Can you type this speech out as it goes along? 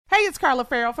Hey, it's Carla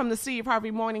Farrell from the Steve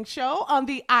Harvey Morning Show on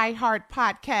the iHeart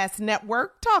Podcast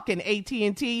Network, talking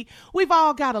AT&T. We've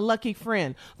all got a lucky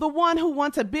friend, the one who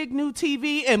wants a big new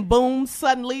TV and boom,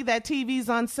 suddenly that TV's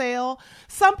on sale.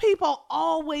 Some people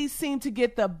always seem to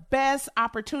get the best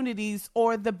opportunities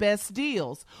or the best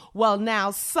deals. Well, now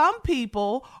some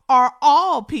people are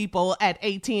all people at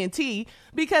AT&T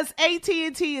because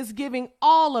AT&T is giving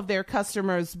all of their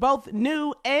customers, both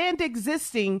new and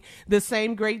existing, the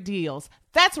same great deals.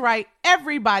 That's right.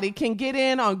 Everybody can get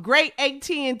in on great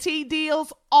AT&T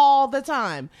deals all the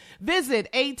time. Visit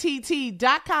att.com/best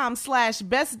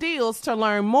deals to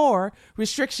learn more.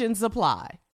 Restrictions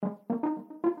apply.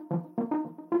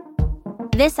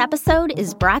 This episode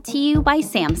is brought to you by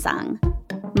Samsung.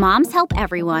 Moms help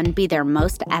everyone be their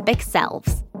most epic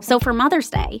selves. So for Mother's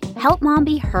Day, help mom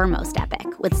be her most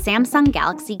epic with Samsung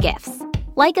Galaxy gifts.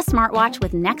 Like a smartwatch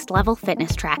with next-level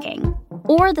fitness tracking.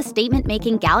 Or the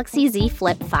statement-making Galaxy Z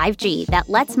Flip 5G that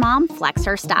lets mom flex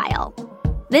her style.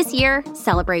 This year,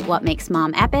 celebrate what makes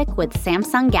mom epic with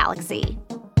Samsung Galaxy.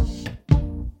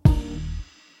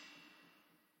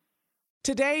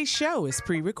 Today's show is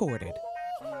pre-recorded.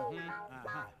 Y'all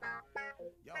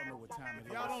know what time it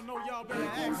is. Y'all don't know, y'all better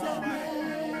ask somebody.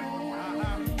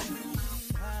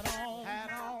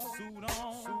 Hat on, suit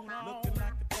on, looking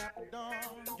like the Dapper Dawn,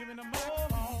 giving them all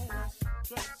on,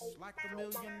 dressed like $1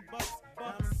 million,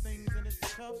 diamond things in its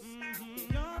cuffs.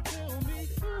 Y'all tell me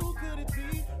who could it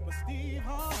be but Steve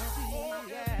Harvey? Oh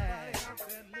yeah,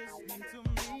 they're listening to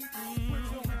me. Put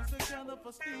your hands together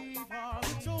for Steve Harvey.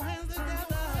 Put your hands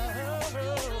together.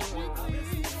 Steve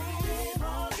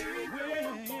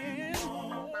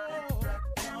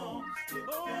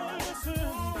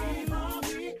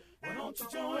Harvey. Why don't you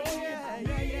join me?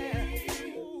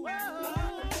 Ooh,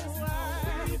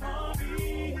 Steve Harvey.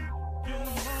 Get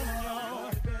them on, y'all.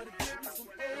 You better give me some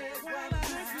eggs while I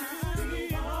listen to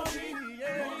Steve Harvey.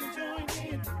 Won't you join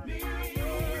in with me?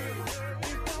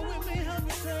 If you're with me, help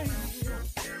me say,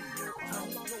 turn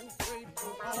your radio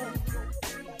on.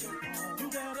 You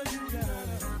gotta turn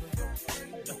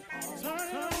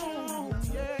it on,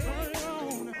 yeah. Turn it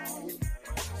on.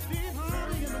 Steve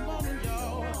Harvey in the morning,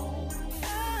 y'all.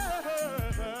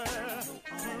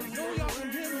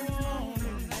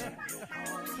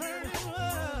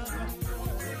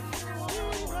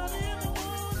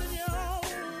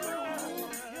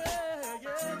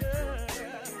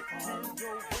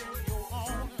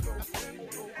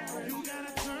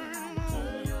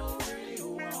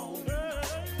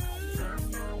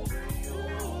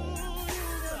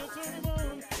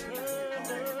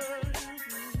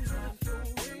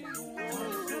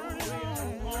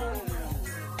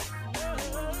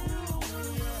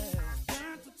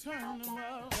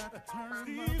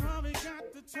 Steve Harvey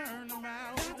got to turn them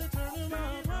out. Got to turn them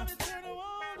out. Harvey turn them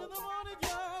on in the morning,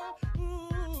 y'all.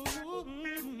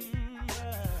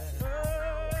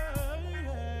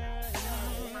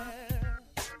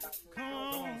 Come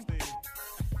on, Steve.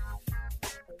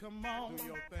 Come on. Do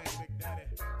your thing, Big Daddy.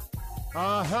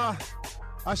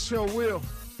 I sure will.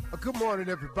 Good morning,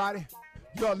 everybody.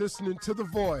 You are listening to The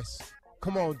Voice.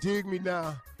 Come on, dig me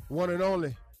now. One and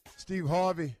only, Steve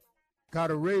Harvey got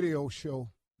a radio show.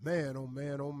 Man, oh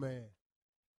man, oh man.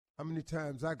 How many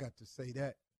times I got to say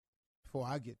that before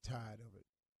I get tired of it?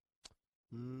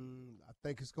 I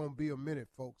think it's going to be a minute,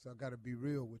 folks. I got to be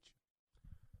real with you.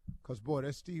 Because, boy,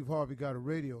 that Steve Harvey got a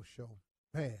radio show.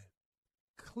 Man,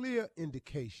 clear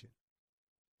indication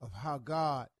of how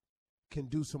God can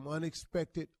do some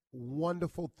unexpected,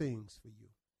 wonderful things for you.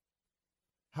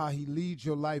 How he leads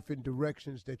your life in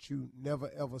directions that you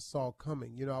never, ever saw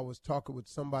coming. You know, I was talking with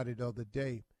somebody the other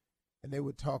day, and they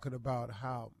were talking about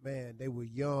how, man, they were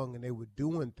young and they were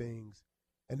doing things,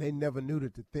 and they never knew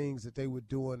that the things that they were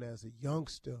doing as a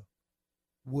youngster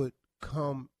would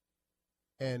come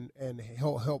and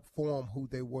help form who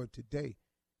they were today.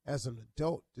 As an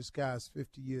adult, this guy's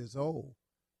 50 years old.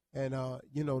 And,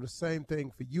 you know, the same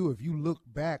thing for you. If you look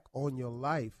back on your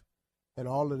life and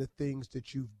all of the things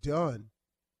that you've done,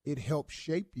 it helps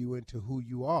shape you into who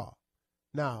you are.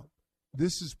 Now,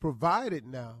 this is provided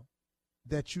now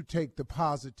that you take the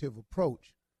positive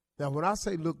approach. Now, when I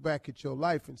say look back at your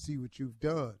life and see what you've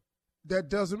done, that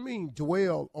doesn't mean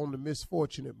dwell on the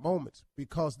misfortunate moments,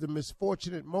 because the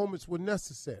misfortunate moments were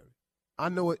necessary. I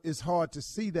know it's hard to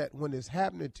see that when it's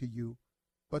happening to you,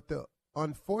 but the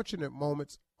unfortunate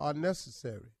moments are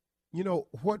necessary. You know,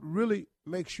 what really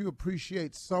makes you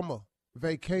appreciate summer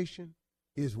vacation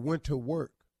is winter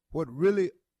work. What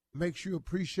really makes you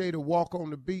appreciate a walk on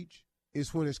the beach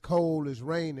is when it's cold, it's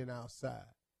raining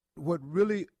outside. What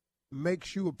really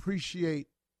makes you appreciate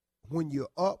when you're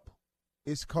up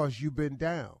is because you've been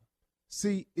down.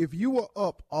 See, if you were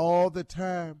up all the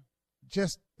time,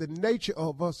 just the nature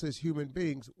of us as human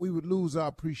beings, we would lose our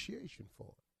appreciation for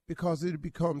it because it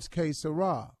becomes que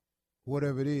sera,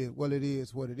 whatever it is. Well, it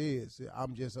is what it is.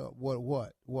 I'm just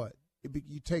what?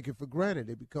 You take it for granted.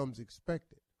 It becomes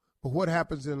expected. But what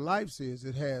happens in life is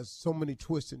it has so many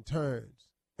twists and turns,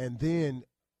 and then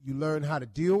you learn how to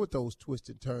deal with those twists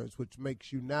and turns, which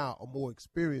makes you now a more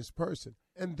experienced person.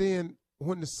 And then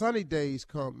when the sunny days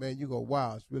come, man, you go,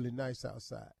 wow, it's really nice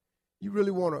outside. You really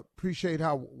want to appreciate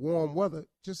how warm weather,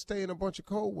 just stay in a bunch of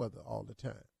cold weather all the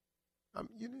time.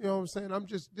 You know what I'm saying?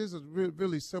 This is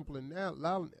really simple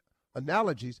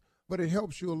analogies, but it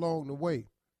helps you along the way.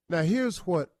 Now, here's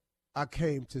what I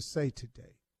came to say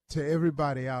today to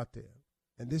everybody out there,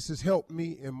 and this has helped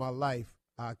me in my life.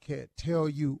 I can't tell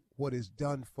you what it's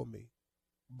done for me,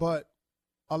 but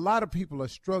a lot of people are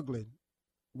struggling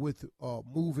with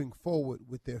moving forward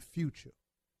with their future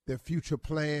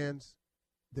plans,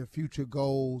 their future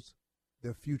goals,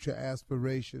 their future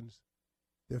aspirations,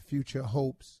 their future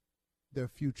hopes, their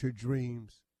future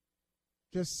dreams,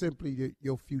 just simply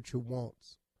your future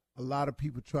wants. A lot of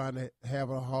people trying to have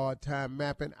a hard time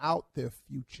mapping out their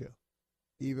future,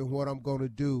 even what I'm going to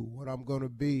do, what I'm going to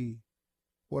be,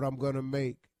 what I'm going to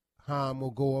make, how I'm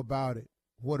going to go about it,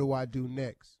 what do I do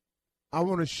next. I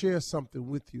want to share something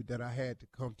with you that I had to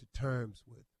come to terms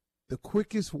with. The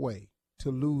quickest way to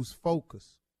lose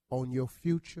focus on your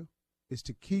future is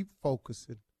to keep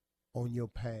focusing on your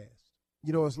past.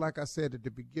 You know, it's like I said at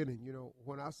the beginning, you know,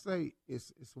 when I say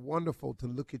it's wonderful to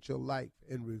look at your life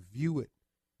and review it,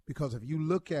 because if you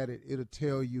look at it, it'll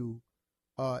tell you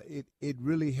it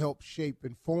really helps shape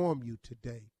and form you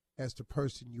today as the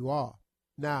person you are.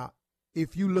 Now,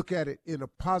 if you look at it in a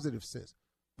positive sense,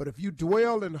 but if you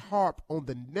dwell and harp on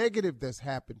the negative that's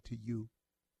happened to you,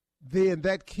 then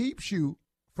that keeps you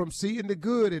from seeing the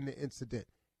good in the incident.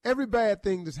 Every bad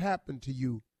thing that's happened to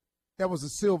you, there was a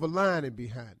silver lining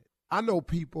behind it. I know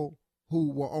people who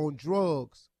were on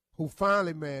drugs who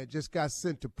finally, man, just got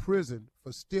sent to prison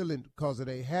for stealing because of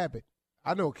their habit.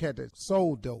 I know a cat that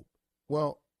sold dope.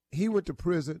 Well, he went to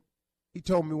prison. He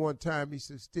told me one time, he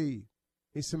said, Steve,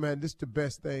 he said, man, this is the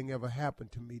best thing ever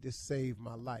happened to me. This saved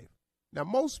my life. Now,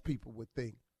 most people would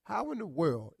think, how in the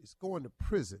world is going to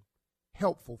prison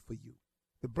helpful for you?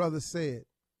 The brother said,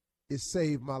 it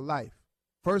saved my life.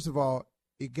 First of all,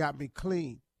 it got me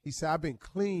clean. He said, I've been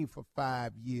clean for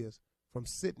 5 years from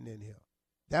sitting in here.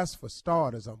 That's for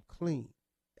starters, I'm clean.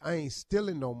 I ain't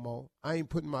stealing no more. I ain't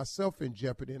putting myself in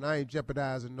jeopardy, and I ain't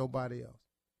jeopardizing nobody else.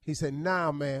 He said,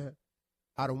 now, man,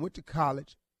 I done went to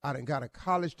college. I done got a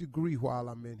college degree while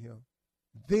I'm in here.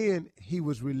 Then he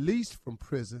was released from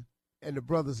prison, and the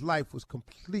brother's life was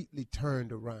completely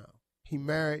turned around. He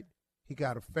married. He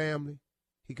got a family.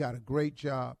 He got a great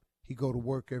job. He go to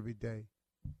work every day.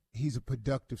 He's a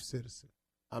productive citizen.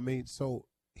 I mean, so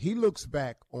he looks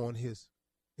back on his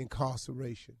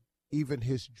incarceration, even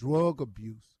his drug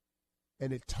abuse,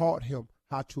 and it taught him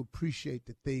how to appreciate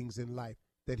the things in life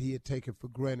that he had taken for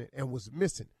granted and was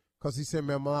missing. Because he said,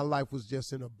 man, my life was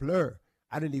just in a blur.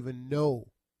 I didn't even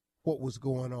know what was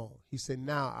going on. He said,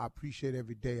 now I appreciate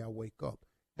every day I wake up.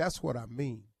 That's what I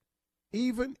mean.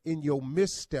 Even in your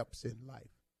missteps in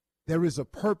life, there is a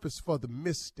purpose for the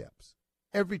missteps.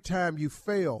 Every time you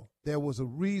fail, there was a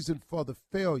reason for the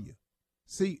failure.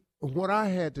 See, what I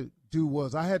had to do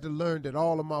was I had to learn that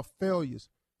all of my failures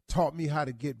taught me how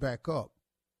to get back up.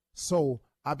 So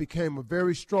I became a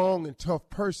very strong and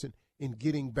tough person in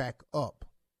getting back up.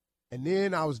 And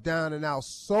then I was down and out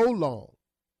so long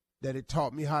that it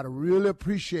taught me how to really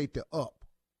appreciate the up.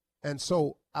 And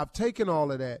so I've taken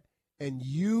all of that and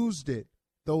used it,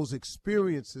 those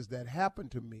experiences that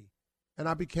happened to me, and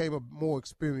I became a more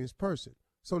experienced person.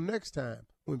 So next time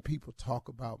when people talk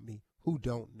about me who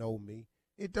don't know me,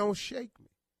 it don't shake me,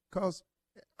 because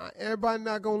everybody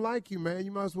not going to like you, man.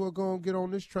 You might as well go and get on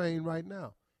this train right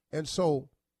now. And so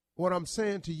what I'm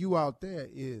saying to you out there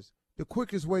is the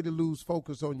quickest way to lose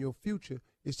focus on your future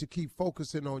is to keep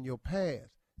focusing on your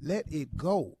past. Let it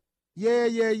go. Yeah,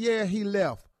 he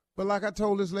left. But like I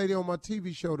told this lady on my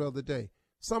TV show the other day,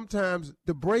 sometimes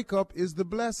the breakup is the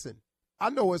blessing. I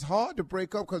know it's hard to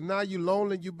break up because now you're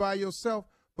lonely and you by yourself.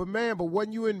 But man,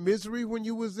 wasn't you in misery when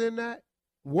you was in that?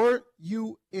 Weren't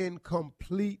you in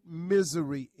complete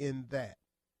misery in that?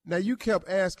 Now, you kept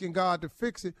asking God to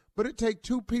fix it, but it takes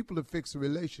two people to fix a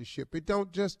relationship. It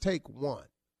don't just take one.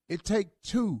 It takes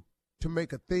two to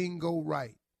make a thing go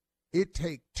right. It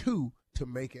takes two to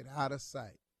make it out of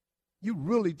sight. You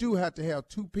really do have to have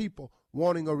two people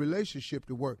wanting a relationship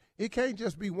to work. It can't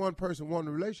just be one person wanting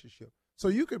a relationship. So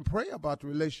you can pray about the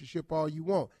relationship all you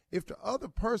want. If the other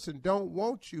person don't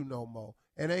want you no more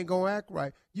and ain't going to act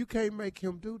right, you can't make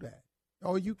him do that.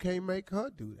 Or you can't make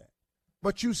her do that.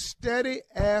 But you steady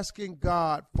asking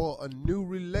God for a new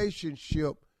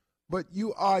relationship, but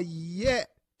you are yet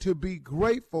to be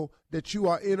grateful that you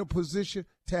are in a position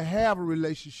to have a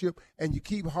relationship, and you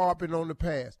keep harping on the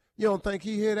past. You don't think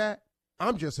he hear that?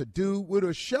 I'm just a dude with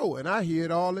a show, and I hear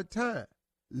it all the time.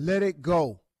 Let it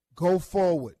go. Go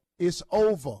forward. It's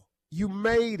over. You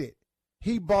made it.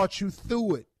 He brought you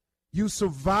through it. You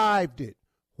survived it.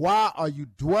 Why are you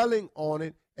dwelling on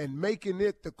it and making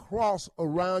it the cross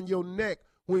around your neck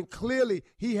when clearly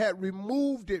he had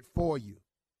removed it for you?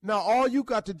 Now, all you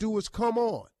got to do is come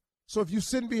on. So if you're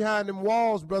sitting behind them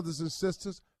walls, brothers and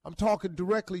sisters, I'm talking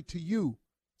directly to you.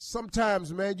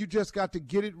 Sometimes, man, you just got to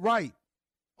get it right.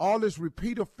 All this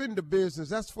repeat offender business,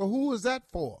 that's for who is that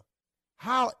for?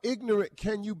 How ignorant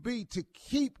can you be to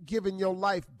keep giving your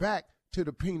life back to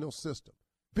the penal system?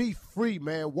 Be free,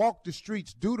 man. Walk the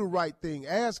streets. Do the right thing.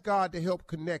 Ask God to help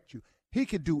connect you. He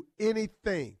can do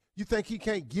anything. You think he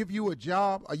can't give you a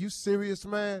job? Are you serious,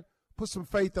 man? Put some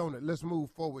faith on it. Let's move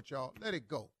forward, y'all. Let it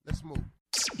go. Let's move.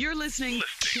 You're listening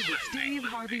to the Steve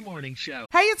Harvey Morning Show.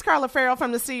 Hey, it's Carla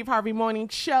from the Steve Harvey Morning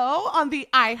Show on the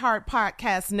iHeart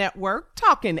Podcast Network,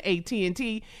 talking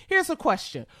AT&T. Here's a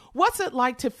question. What's it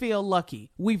like to feel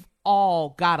lucky? We've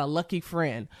all got a lucky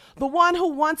friend. The one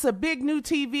who wants a big new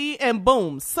TV and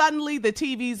boom, suddenly the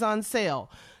TV's on sale.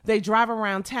 They drive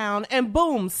around town and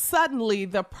boom, suddenly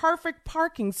the perfect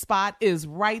parking spot is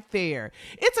right there.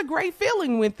 It's a great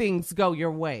feeling when things go your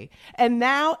way. And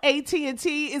now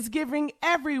AT&T is giving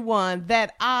everyone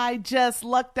that I just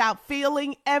lucked out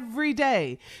feeling every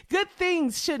day. Good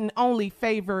things shouldn't only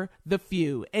favor the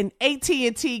few, and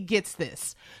AT&T gets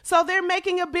this. So they're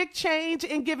making a big change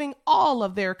in giving all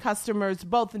of their customers,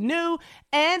 both new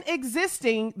and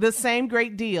existing, the same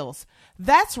great deals.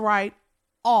 That's right,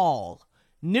 all.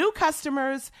 New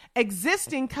customers,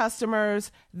 existing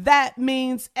customers, that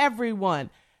means everyone,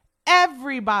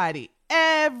 everybody.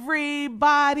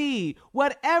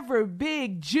 Whatever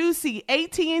big, juicy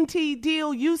AT&T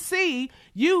deal you see,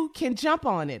 you can jump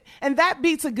on it. And that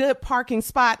beats a good parking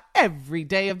spot every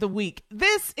day of the week.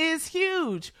 This is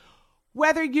huge.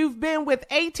 Whether you've been with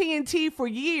AT&T for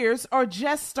years or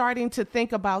just starting to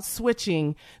think about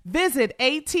switching, visit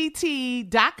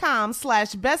att.com/best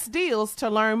deals to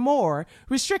learn more.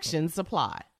 Restrictions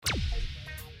apply.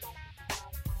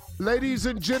 Ladies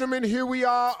and gentlemen, here we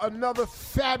are, another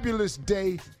fabulous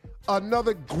day,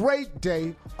 another great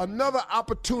day, another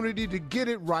opportunity to get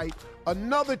it right,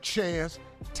 another chance.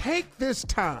 Take this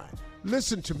time.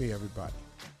 Listen to me, everybody.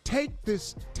 Take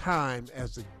this time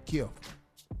as a gift.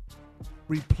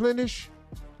 Replenish,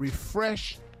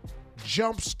 refresh,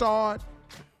 jumpstart.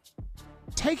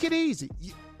 Take it easy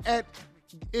and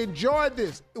enjoy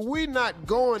this. We're not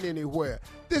going anywhere.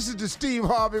 This is the Steve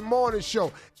Harvey Morning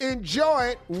Show. Enjoy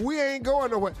it. We ain't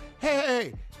going nowhere.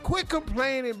 Hey, quit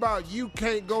complaining about you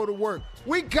can't go to work.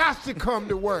 We got to come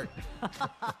to work.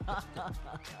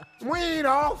 We ain't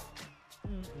off.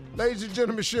 Ladies and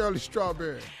gentlemen, Sheryl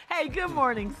Strawberry. Hey, good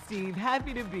morning, Steve.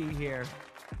 Happy to be here.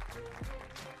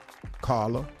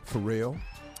 Carla, for real.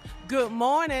 Good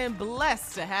morning.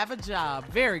 Blessed to have a job.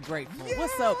 Very grateful. Yeah.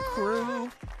 What's up,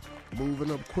 crew? Moving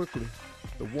up quickly.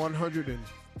 The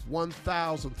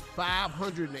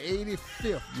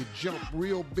 101,585th. You jump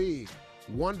real big.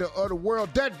 Wonder of the world.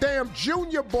 That damn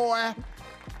junior boy.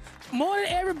 Morning,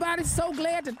 everybody. So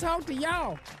glad to talk to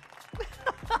y'all.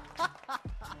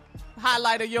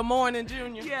 Highlight of your morning,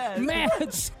 Junior. Yes. Man,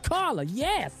 Carla,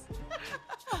 yes.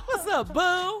 What's up, boo?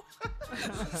 Oh,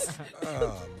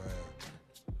 man.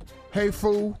 Hey,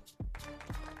 fool.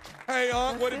 Hey,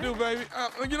 what it do, baby?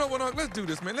 You know what, let's do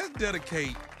this, man. Let's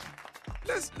dedicate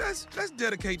this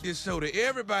show to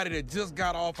everybody that just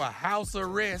got off a house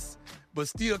arrest but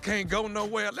still can't go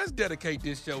nowhere. Let's dedicate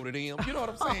this show to them. You know what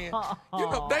I'm saying? You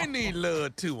know, they need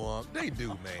love too, They do,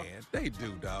 man. They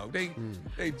do, dog. They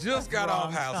just got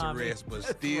off house arrest but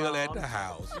still at the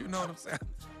house. You know what I'm saying?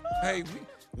 Hey,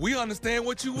 we understand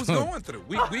what you was going through.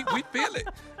 We feel it.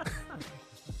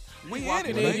 We in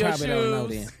it, in your probably don't know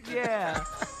then. Yeah.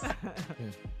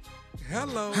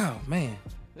 Hello. Oh, man.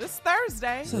 It's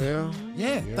Thursday.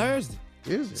 Yeah, Thursday.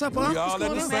 Is What's up, We Uncle? all What's in the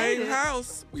going on? same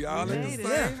house. We all in the made it.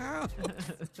 same house.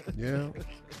 Yeah.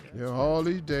 All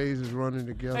these days is running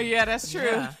together. Yeah, that's true.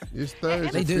 Yeah. It's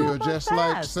Thursday. They do. Feel Going by just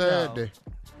like fast, Saturday.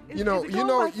 Is You know, it going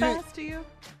by you fast to you?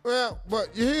 well, but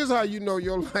here's how you know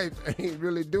your life ain't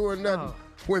really doing nothing. Oh.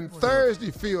 When Thursday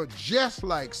feel just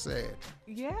like Saturday.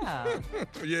 Yeah.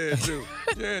 Yeah, it do.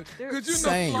 Yeah, because you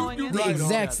Same. know you The right.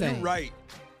 exact You same. right.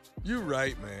 You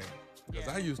right, man. Because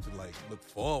I used to look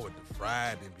forward to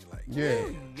Friday and be like, Yeah.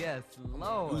 Ooh, yes, do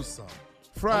Lord. something.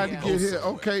 Friday Yeah. to get here.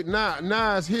 Okay,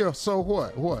 now it's here. So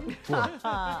what? What?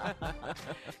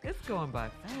 It's going by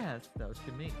fast, though,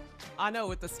 to me. I know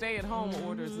with the stay-at-home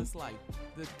orders, it's like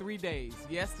the 3 days: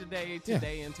 yesterday,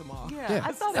 today, and tomorrow. Yeah,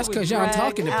 I thought That's it would because y'all drag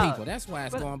talking to out. people. That's why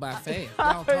it's But- going by fast.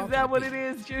 Y'all talking Is that to what people.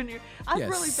 it is, Junior? I Yeah,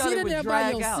 really thought sit it in would there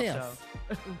by drag out, yourself.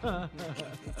 though.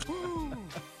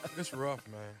 It's rough,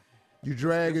 man. You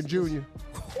dragging Junior?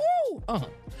 Woo!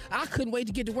 I couldn't wait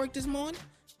to get to work this morning.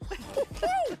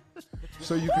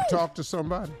 So you can talk to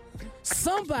somebody?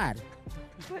 Somebody.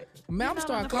 Man, I'm not start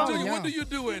on the But phone. calling Junior, y'all. what do you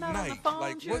do You're at not on the night? phone,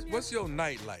 Like, Junior? what's your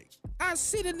night like? I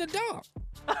sit in the dark.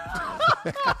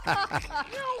 You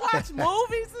don't watch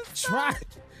movies and stuff?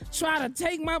 Try to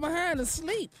take my behind to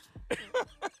sleep.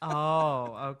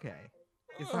 Oh, okay.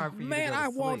 It's hard for you Man, to go to I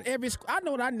want sleep. I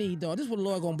know what I need, though. This is what the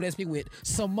Lord gonna bless me with.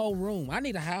 Some more room. I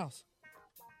need a house.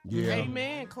 Yeah.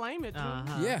 Amen. Claim it, Junior.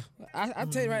 Yeah. I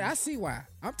tell you right, I see why.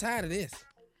 I'm tired of this.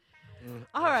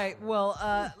 All right,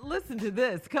 well, listen to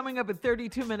this. Coming up at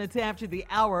 32 minutes after the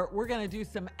hour, we're going to do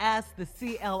some Ask the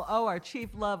CLO. Our Chief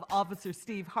Love Officer,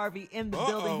 Steve Harvey, in the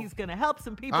building. He's going to help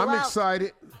some people I'm out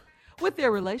excited. with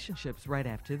their relationships right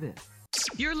after this.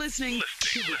 You're listening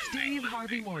to the Steve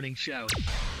Harvey Morning Show.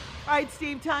 All right,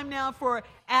 Steve, time now for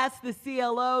Ask the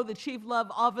CLO, the Chief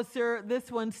Love Officer.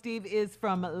 This one, Steve, is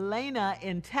from Lena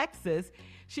in Texas.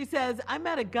 She says, I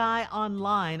met a guy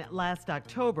online last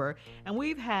October, and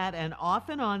we've had an off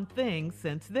and on thing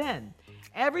since then.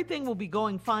 Everything will be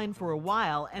going fine for a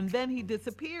while, and then he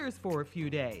disappears for a few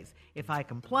days. If I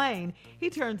complain, he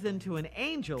turns into an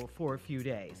angel for a few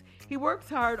days. He works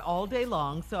hard all day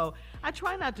long, so I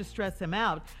try not to stress him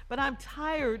out, but I'm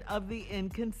tired of the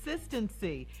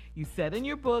inconsistency. You said in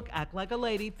your book, Act Like a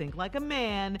Lady, Think Like a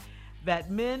Man, that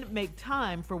men make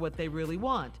time for what they really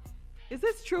want. Is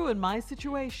this true in my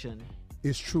situation?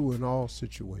 It's true in all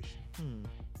situations.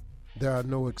 There are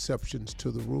no exceptions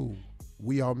to the rule.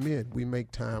 We are men. We make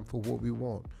time for what we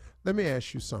want. Let me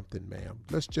ask you something, ma'am.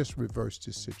 Let's just reverse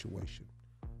this situation.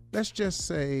 Let's just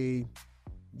say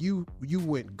you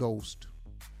went ghost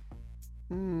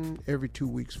every 2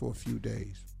 weeks for a few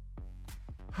days.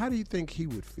 How do you think he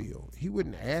would feel? He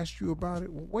wouldn't ask you about it.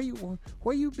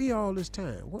 Where you be all this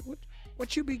time?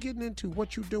 What you be getting into?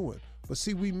 What you doing? But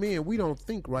see, we men, we don't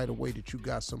think right away that you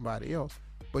got somebody else,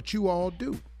 but you all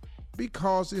do,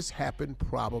 because it's happened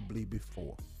probably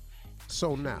before.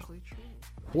 So now,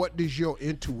 what does your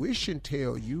intuition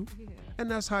tell you? And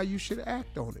that's how you should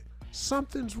act on it.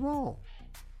 Something's wrong.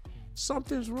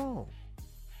 Something's wrong.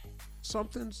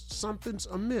 Something's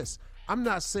amiss. I'm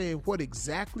not saying what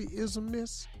exactly is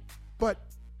amiss, but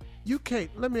you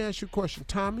can't. Let me ask you a question,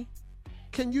 Tommy.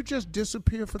 Can you just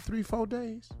disappear for 3-4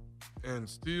 days? And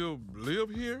still live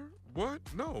here? What?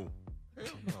 No.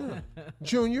 Hell no.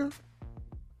 Junior,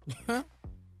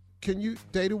 can you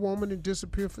date a woman and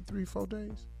disappear for 3-4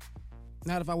 days?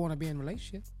 Not if I want to be in a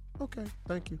relationship. Okay,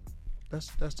 thank you. That's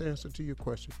the answer to your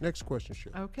question. Next question,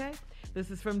 Sheryl. Okay.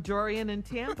 This is from Dorian in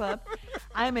Tampa.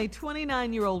 I am a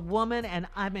 29-year-old woman, and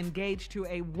I'm engaged to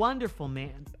a wonderful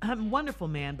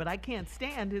man, but I can't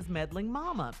stand his meddling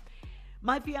mama.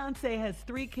 My fiance has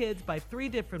 3 kids by 3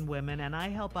 different women, and I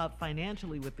help out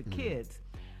financially with the kids.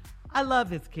 I love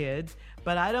his kids,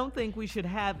 but I don't think we should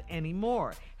have any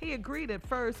more. He agreed at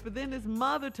first, but then his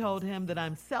mother told him that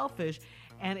I'm selfish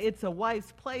and it's a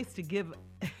wife's place to give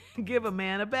a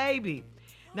man a baby.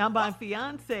 Now my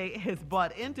fiance has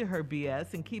bought into her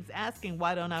BS and keeps asking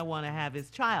why don't I want to have his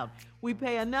child. We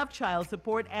pay enough child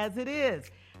support as it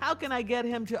is. How can I get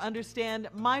him to understand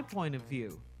my point of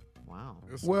view? Wow.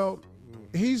 Well,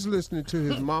 he's listening to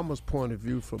his mama's point of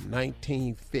view from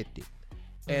 1950.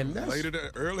 And that's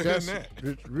Earlier than that.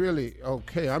 It's really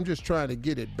okay. I'm just trying to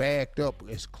get it backed up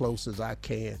as close as I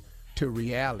can to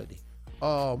reality.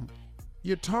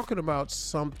 You're talking about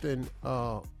something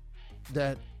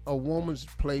that a woman's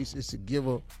place is to give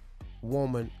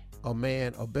a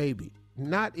man a baby,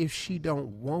 not if she don't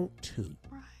want to.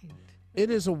 Right.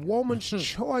 It is a woman's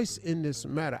choice in this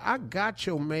matter. I got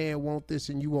your man want this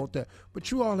and you want that,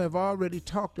 but you all have already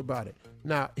talked about it.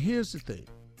 Now, here's the thing.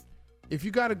 If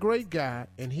you got a great guy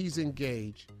and he's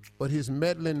engaged, but his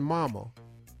meddling mama,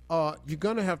 you're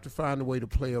going to have to find a way to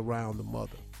play around the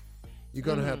mother. You're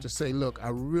going to have to say, look, I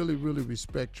really, really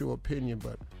respect your opinion,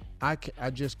 but I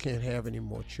just can't have any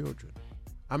more children.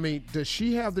 I mean, does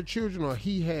she have the children or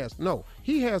he has? No,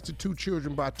 he has the 2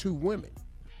 children by 2 women.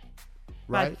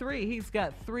 Right? By 3. He's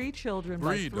got 3 children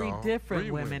Three, by 3 dog. different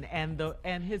 3 women,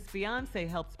 and his fiance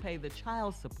helps pay the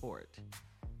child support.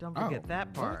 Don't forget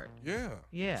that part. Yeah.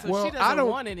 Yeah. So she doesn't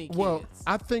want any kids. Well,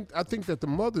 I think that the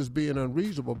mother's being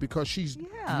unreasonable because she's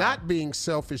not being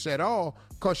selfish at all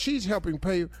because she's helping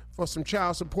pay for some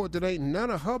child support that ain't none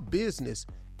of her business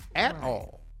at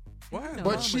all. What?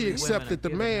 But she accepted the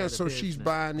man, so she's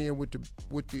buying in with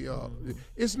the.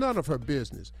 It's none of her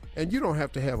business, and you don't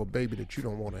have to have a baby that you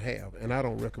don't want to have, and I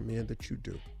don't recommend that you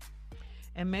do.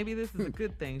 And maybe this is a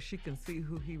good thing. She can see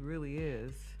who he really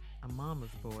is, a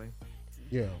mama's boy.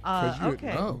 Yeah.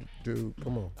 Okay. No, dude,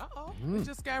 come on. It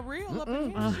just got real up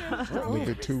in here. A little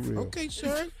bit too real. Okay,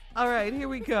 sure. All right, here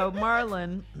we go.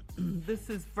 Marlon, this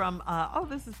is from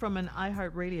an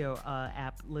iHeartRadio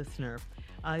app listener.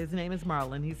 His name is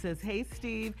Marlon. He says, "Hey,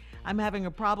 Steve, I'm having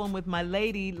a problem with my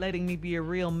lady letting me be a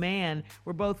real man.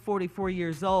 We're both 44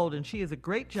 years old, and she has a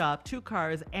great job, 2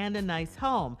 cars, and a nice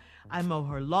home. I mow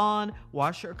her lawn,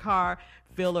 wash her car,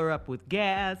 fill her up with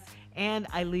gas, and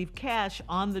I leave cash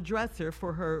on the dresser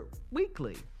for her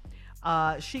weekly.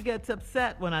 She gets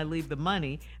upset when I leave the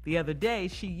money. The other day,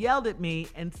 she yelled at me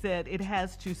and said it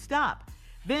has to stop.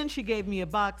 Then she gave me a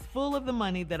box full of the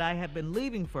money that I had been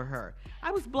leaving for her.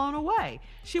 I was blown away.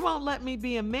 She won't let me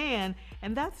be a man,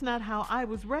 and that's not how I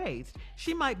was raised.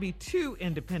 She might be too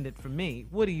independent for me.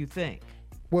 What do you think?"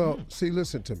 Well, see,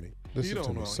 listen to me. You Listen to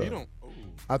don't me, know. son. You don't.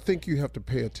 I think you have to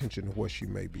pay attention to what she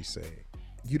may be saying.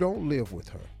 You don't live with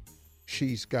her.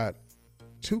 She's got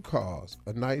 2 cars,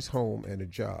 a nice home, and a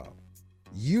job.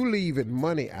 You leaving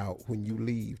money out when you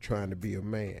leave trying to be a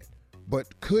man.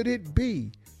 But could it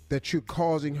be that you're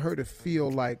causing her to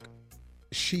feel like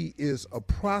she is a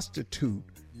prostitute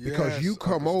because you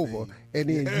come over and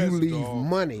then you leave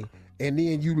money and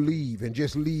then you leave and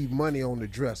just leave money on the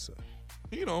dresser?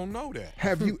 You don't know that.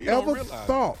 Have you ever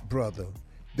thought, brother,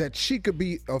 that she could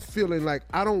be a feeling like,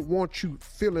 I don't want you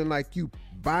feeling like you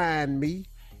buying me?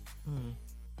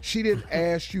 She didn't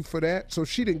ask you for that, so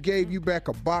she didn't gave you back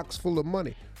a box full of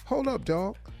money. Hold up,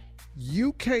 dog.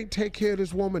 You can't take care of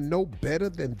this woman no better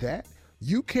than that?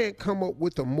 You can't come up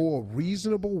with a more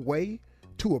reasonable way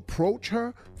to approach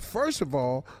her? First of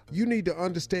all, you need to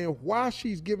understand why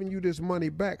she's giving you this money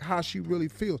back, how she really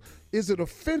feels. Is it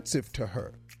offensive to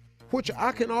her? Which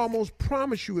I can almost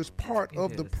promise you is part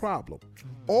of the problem.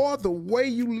 Or the way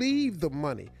you leave the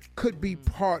money could be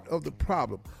part of the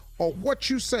problem. Or what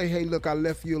you say, hey, look, I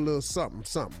left you a little something,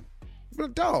 something.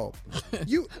 But dog,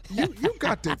 you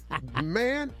got to,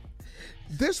 man,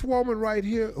 this woman right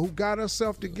here who got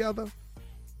herself together,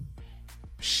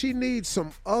 she needs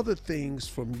some other things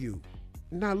from you.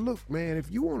 Now look, man,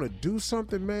 if you want to do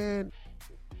something, man,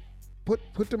 put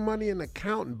the money in the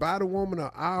account and buy the woman an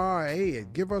IRA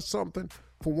and give her something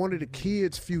for one of the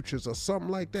kids' futures or something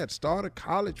like that. Start a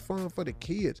college fund for the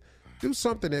kids. Do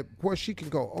something where she can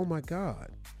go, oh my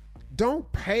God.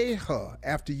 Don't pay her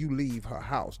after you leave her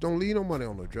house. Don't leave no money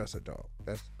on the dresser, dog.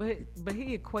 But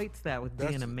he equates that with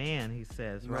being a man, he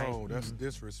says, right? No, that's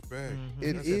disrespect.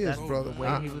 It is, That's brother. the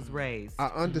way he was raised. I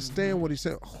understand what he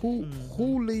said.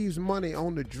 Who leaves money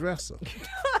on the dresser?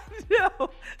 No.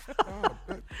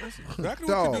 That's exactly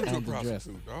Dog. what you do to a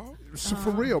prostitute, dog. So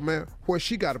for real, man, where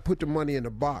she got to put the money in the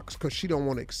box because she don't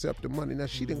want to accept the money. Now,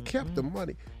 she done kept the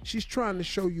money. She's trying to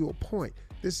show you a point.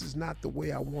 This is not the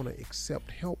way I want to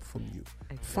accept help from you.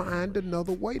 Exactly. Find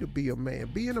another way to be a man.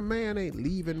 Being a man ain't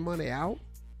leaving money out.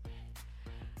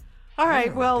 All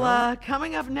right, well,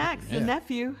 coming up next, the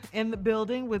nephew in the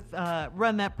building with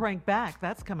Run That Prank Back.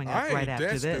 That's coming up right after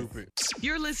this. Stupid.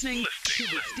 You're listening to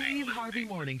the Steve Harvey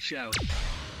Morning Show.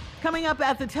 Coming up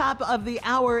at the top of the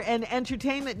hour in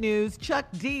entertainment news, Chuck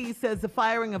D says the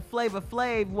firing of Flava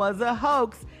Flav was a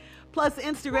hoax. Plus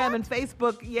Instagram and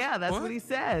Facebook, yeah, that's what he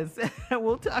says.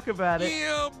 We'll talk about it.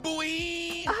 Yeah,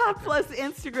 boy. Plus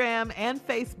Instagram and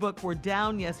Facebook were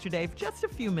down yesterday for just a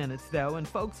few minutes, though, and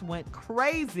folks went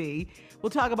crazy. We'll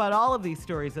talk about all of these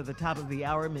stories at the top of the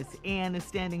hour. Miss Ann is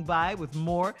standing by with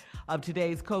more of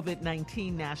today's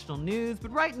COVID-19 national news.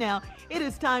 But right now, it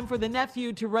is time for the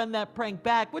nephew to run that prank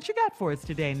back. What you got for us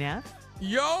today, Neff?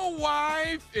 Your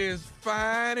wife is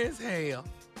fine as hell.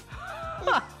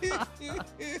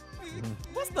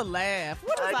 What's the laugh?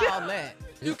 What is all that?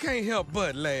 You can't help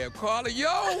but laugh, Carla.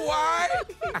 Your wife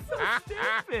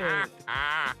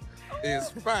is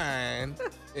fine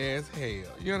as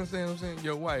hell. You understand what I'm saying?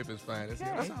 Your wife is fine as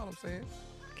hell. That's all I'm saying.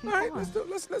 All right, let's do it.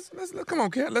 Let's come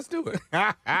on, Cat. Let's do it.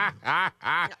 I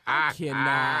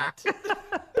cannot.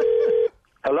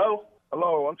 Hello?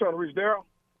 Hello, I'm trying to reach Daryl.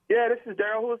 Yeah, this is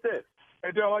Daryl. Who is this? Hey,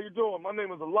 Daryl, how you doing? My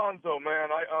name is Alonzo, man.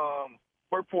 I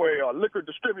work for a liquor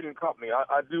distributing company.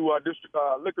 I do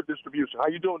liquor distribution. How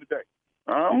you doing today?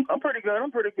 I'm pretty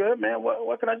good. Man.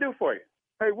 What can I do for you?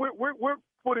 Hey, we're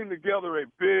putting together a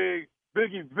big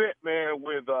event, man,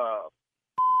 with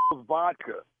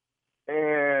vodka,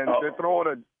 and they're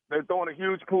throwing a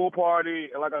huge pool party.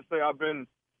 And like I say,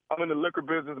 I'm in the liquor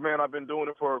business, man. I've been doing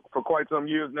it for quite some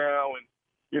years now, and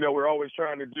we're always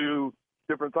trying to do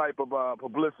different type of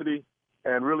publicity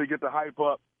and really get the hype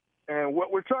up. And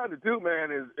what we're trying to do,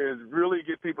 man, is really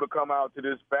get people to come out to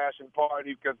this fashion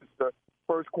party because it's the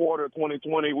first quarter of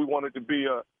 2020. We want it to be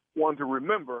a one to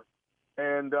remember.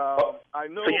 And I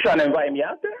know. So you trying to invite me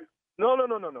out there? No.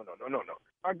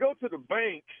 I go to the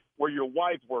bank where your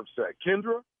wife works at,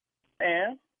 Kendra.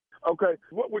 And? Okay.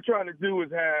 What we're trying to do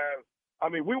is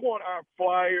we want our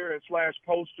flyer and /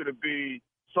 poster to be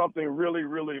something really,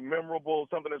 really memorable,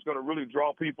 something that's going to really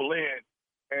draw people in.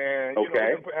 And, we're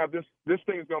going to have this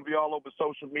thing is going to be all over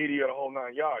social media, the whole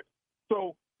 9 yards.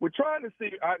 So we're trying to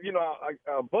see,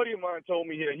 a buddy of mine told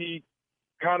me he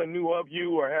kind of knew of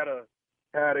you or had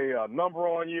a number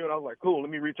on you. And I was like, cool, let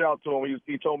me reach out to him.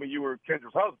 He told me you were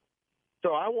Kendra's husband.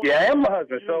 So I am my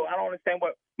husband. So I don't understand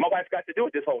what my wife's got to do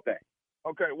with this whole thing.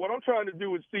 Okay, what I'm trying to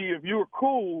do is see if you're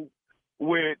cool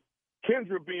with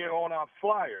Kendra being on our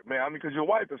flyer, man. Because your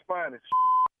wife is fine as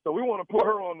so we want to put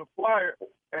her on the flyer.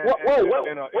 Whoa.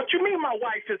 What you mean my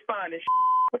wife is fine as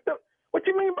What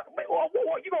you mean?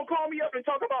 You gonna call me up and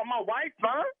talk about my wife,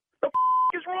 huh? The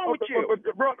is wrong with you?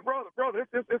 Brother,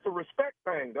 it's a respect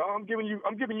thing, dog. I'm giving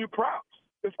you props.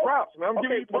 It's props, man. I'm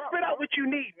giving you props. Well, spit out what you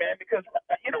need, man, because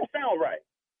you don't sound right.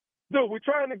 Dude, we're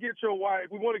trying to get your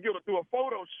wife. We want to get her through a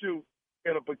photo shoot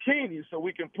in a bikini so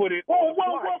we can put it. Whoa.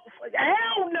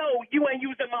 Hell no, you ain't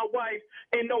using my wife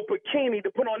in no bikini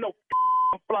to put on no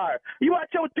flyer. You out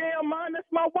your damn mind?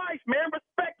 That's my wife, man.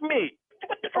 Respect me.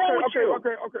 What's wrong with you?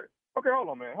 Okay, hold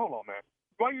on, man.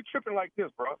 Why are you tripping like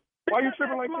this, bro? Why are you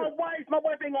tripping like my this? My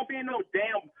wife ain't gonna be in no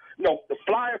damn the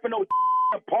flyer for no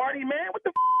party, man. What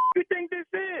the you think this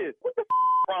is? What the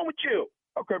wrong with you?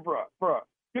 Okay, bro.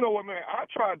 You know what, man? I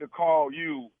tried to call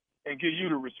you and give you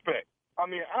the respect. I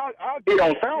it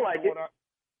don't sound like it.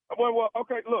 Well,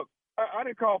 okay, look. I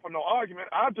didn't call for no argument.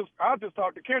 I just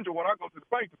talked to Kendra when I go to the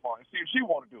bank tomorrow and see if she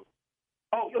want to do it.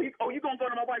 You gonna go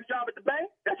to my wife's job at the bank?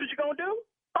 That's what you gonna do?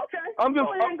 Okay. I'm just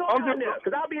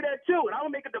because I'll be there too, and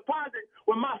I'll make a deposit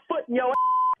with my foot in your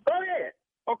ass. Go ahead.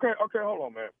 Okay, hold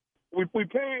on, man. We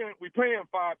paying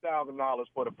 $5,000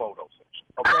 for the photo session.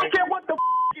 Okay? I don't care what the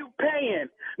you paying.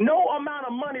 No amount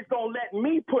of money's gonna let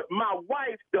me put my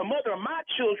wife, the mother of my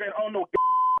children, on no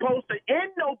poster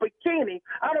in no bikini.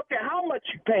 I don't care how much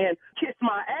you paying. Kiss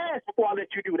my ass before I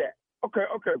let you do that.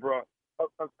 Okay, bro.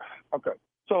 Okay.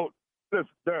 So listen,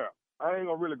 Daryl, I ain't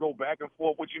gonna really go back and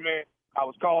forth with you, man. I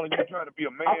was calling you trying to be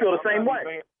a man. I feel the same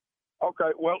way.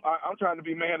 Okay, well, I'm trying to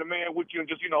be man to man with you and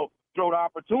just, throw the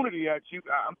opportunity at you.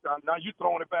 Now you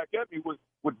throwing it back at me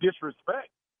with disrespect.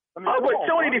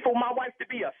 Opportunity for my wife to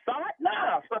be a sot?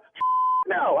 Nah,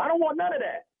 no, I don't want none of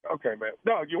that. Okay, man.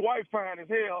 No, your wife fine as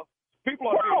hell. People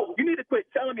are. Whoa, you need to quit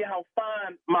telling me how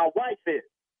fine my wife is.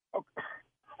 Okay.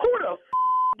 Who the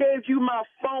gave you my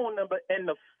phone number in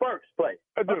the first place?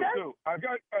 Dude, I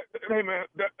got. Hey, man.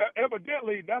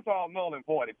 Evidently, that's all null and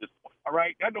void at this point. All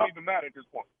right, that don't even matter at this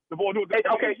point. The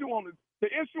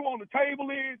issue on the table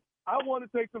is I want to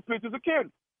take some pictures of Kendra.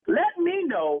 Let me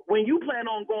know when you plan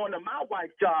on going to my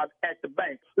wife's job at the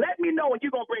bank. Let me know when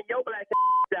you're going to bring your black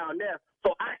down there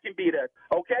so I can be there,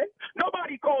 okay?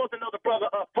 Nobody calls another brother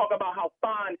up talking about how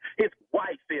fine his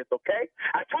wife is, okay?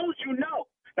 I told you no.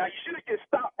 Now, you should have just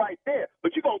stopped right there,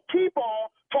 but you're going to keep on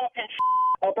talking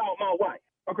about my wife.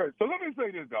 Okay, so let me say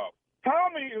this, dog.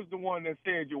 Tommy is the one that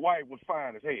said your wife was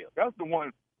fine as hell. That's the one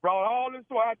brought all this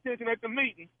to our attention at the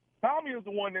meeting. Tommy is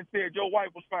the one that said your wife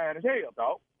was fine as hell,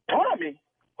 dog. Tommy?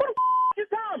 Who the is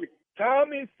Tommy?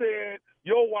 Tommy said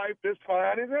your wife is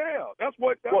fine as hell.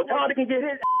 Tommy can get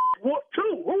his whooped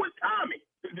too. Who is Tommy?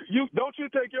 Don't you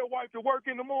take your wife to work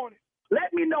in the morning?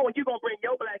 Let me know when you're going to bring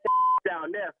your black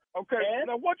down there. Okay. And?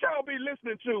 Now, what y'all be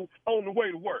listening to on the way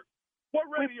to work? What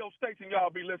radio station y'all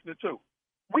be listening to?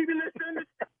 We be listening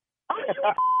to... Are you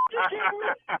kidding me?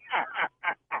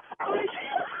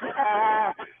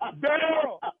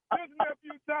 Daryl, this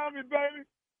nephew Tommy, baby.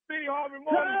 Steve Harvey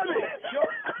Morning.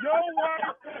 Your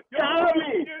wife.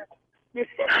 Tommy.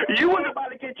 You was about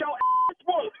to get your ass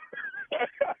whooped.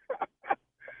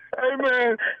 Hey,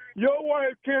 man, your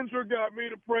wife Kendra got me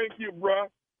to prank you, bruh.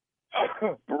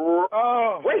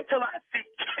 Wait till I see.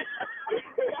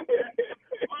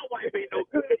 My wife ain't no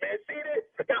good, man. See this?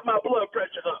 Got my blood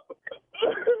pressure up.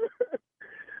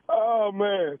 Oh,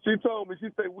 man. She told me, she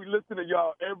said, we listen to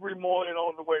y'all every morning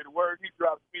on the way to work. He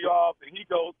drops me off and he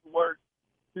goes to work.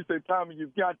 She said, Tommy,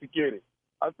 you've got to get it.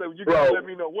 I said, well, you got to let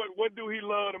me know. What do he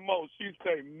love the most? She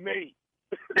said, me.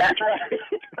 That's right.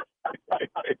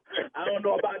 I don't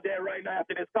know about that right now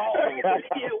after this call.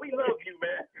 Yeah, we love you,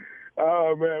 man.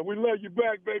 Oh, man, we love you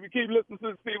back, baby. Keep listening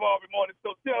to the Steve Harvey Morning.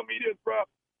 So tell me this, bro.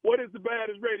 What is the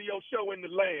baddest radio show in the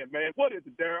land, man? What is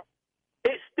it, Daryl?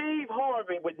 It's Steve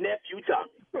Harvey with Nephew Tommy.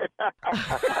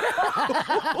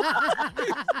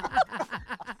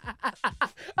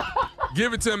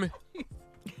 Give it to me.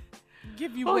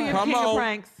 Give you Oh, one. you're the Come king on. of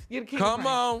pranks. You're the king of Come pranks.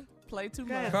 on. Play too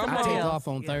Go much. ahead. Come I on. take Yeah. off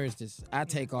on Thursdays. I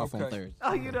take off on Okay. Thursdays.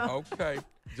 Oh, you don't? Okay.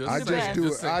 I say- just do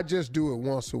it. say- I just do it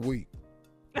once a week.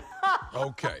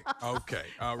 Okay. All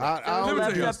right. I Let me left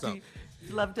tell y'all up something.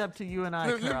 It's left up to you and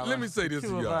I, Carla. Let me say this Two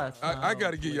to of y'all. us. I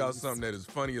got to give y'all something that is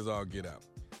funny as all get out.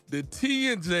 The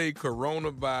T&J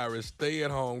Coronavirus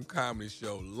Stay-at-Home Comedy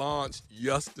Show launched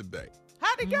yesterday.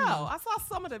 How'd it go? I saw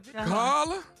some of the videos.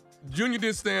 Carla, Junior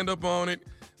did stand up on it.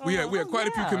 We had quite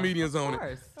a few yeah, comedians of on it.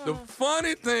 course. The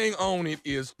funny thing on it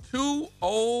is two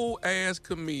old-ass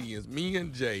comedians, me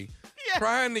and Jay,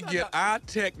 trying to get our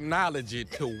technology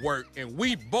to work, and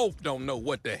we both don't know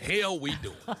what the hell we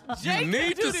doing. Jay You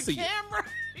need could do to the see it. camera.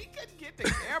 He couldn't get the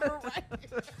camera right.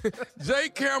 Jay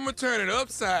camera turn it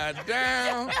upside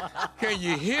down. Can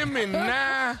you hear me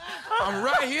now? I'm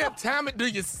right here. Tommy, do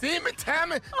you see me,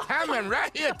 Tommy? Tommy, I'm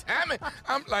right here, Tommy.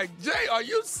 I'm like, Jay, are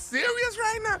you serious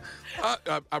right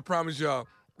now? I promise y'all,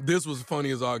 this was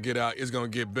funny as all get out. It's going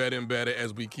to get better and better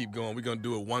as we keep going. We're going to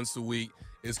do it once a week.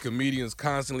 It's comedians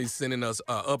constantly sending us,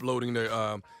 uploading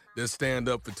their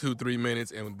stand-up for 2-3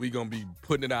 minutes, and we're going to be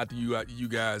putting it out to you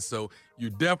guys. So you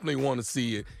definitely want to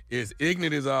see it. It's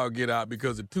ignorant as all get out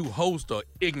because the two hosts are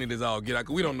ignorant as all get out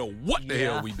because we don't know what the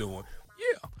hell we doing.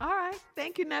 Yeah. All right.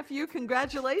 Thank you, nephew.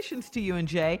 Congratulations to you and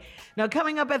Jay. Now,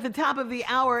 coming up at the top of the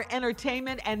hour,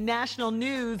 entertainment and national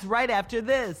news right after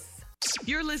this.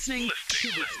 You're listening to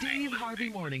the Steve Harvey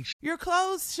Morning Show. Your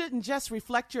clothes shouldn't just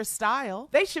reflect your style.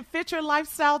 They should fit your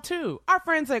lifestyle too. Our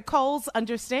friends at Kohl's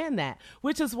understand that,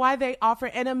 which is why they offer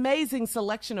an amazing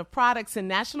selection of products and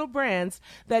national brands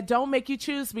that don't make you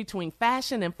choose between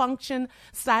fashion and function,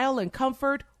 style and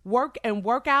comfort, work and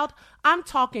workout. I'm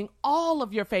talking all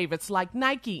of your favorites like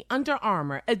Nike, Under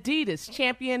Armour, Adidas,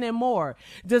 Champion, and more.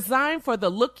 Designed for the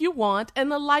look you want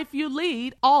and the life you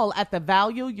lead, all at the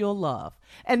value you'll love.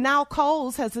 And now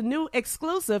Kohl's has a new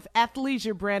exclusive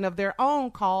athleisure brand of their own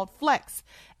called Flex.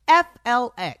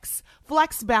 FLX.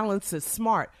 Flex balances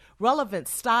smart, relevant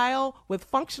style with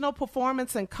functional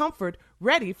performance and comfort,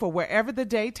 ready for wherever the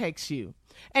day takes you.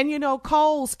 And you know,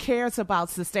 Kohl's cares about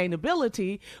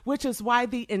sustainability, which is why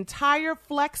the entire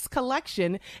Flex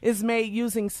collection is made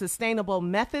using sustainable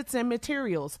methods and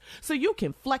materials. So you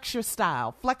can flex your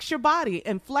style, flex your body,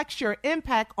 and flex your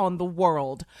impact on the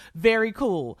world. Very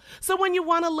cool. So when you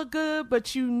want to look good,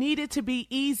 but you need it to be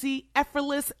easy,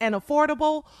 effortless, and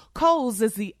affordable, Kohl's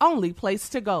is the only place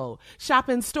to go. Shop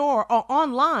in store or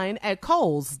online at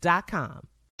Kohls.com.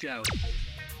 Show.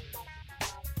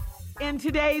 In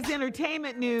today's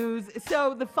entertainment news,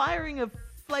 so the firing of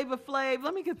Flava Flav,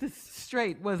 let me get this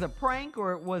straight, was a prank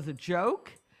or it was a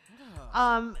joke?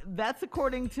 That's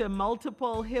according to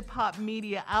multiple hip-hop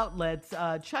media outlets.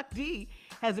 Chuck D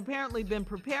has apparently been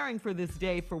preparing for this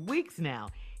day for weeks now.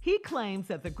 He claims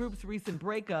that the group's recent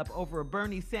breakup over a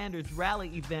Bernie Sanders rally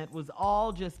event was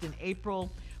all just an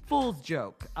April Fool's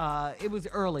joke. It was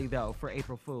early, though, for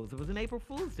April Fools. It was an April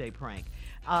Fool's Day prank.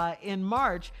 In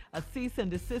March, a cease and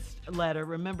desist letter,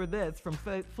 remember this, from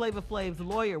Flava Flav's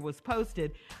lawyer was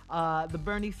posted. The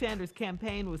Bernie Sanders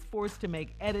campaign was forced to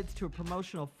make edits to a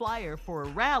promotional flyer for a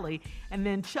rally, and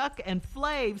then Chuck and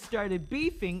Flav started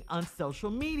beefing on social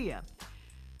media.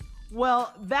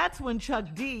 Well, that's when Chuck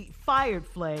D fired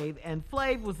Flav, and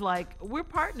Flav was like, "We're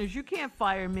partners, you can't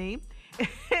fire me."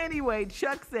 Anyway,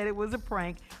 Chuck said it was a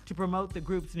prank to promote the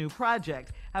group's new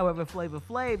project. However, Flava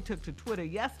Flav took to Twitter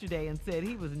yesterday and said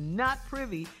he was not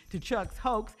privy to Chuck's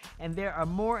hoax, and there are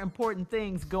more important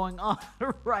things going on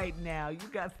right now. You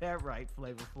got that right,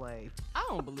 Flava Flav. I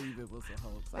don't believe it was a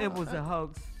hoax. It was a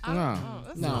hoax.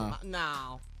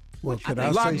 No. Well, could I A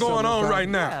say lot something going on about right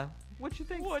it? now. Yeah. What you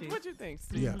think, Steve? What you think,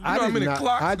 Steve? Yeah, You know how many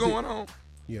clocks going on?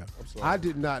 Yeah, I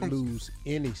did not lose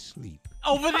any sleep.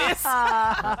 Over this?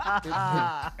 After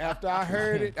I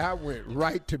heard it, I went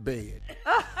right to bed.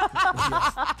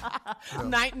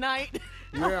 Night.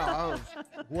 Yeah,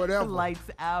 whatever. Lights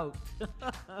out. I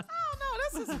don't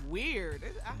know. This is weird.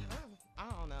 I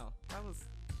don't know. That was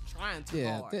trying too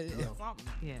Yeah, hard. yeah. Something.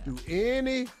 Yeah. Do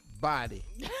anybody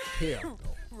care, though?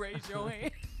 Raise your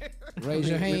hand. Raise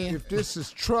your hand. If this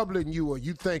is troubling you or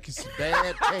you think it's a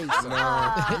bad case,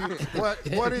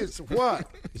 what is what?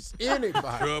 Is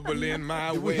anybody? Trouble in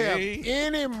my Do we have way.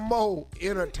 any more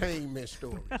entertainment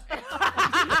stories?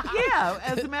 Yeah,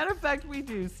 as a matter of fact, we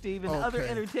do, Steve. And other Okay.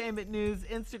 entertainment news,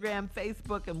 Instagram,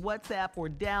 Facebook, and WhatsApp were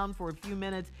down for a few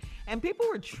minutes, and people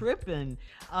were tripping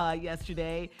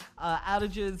yesterday.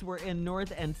 Outages were in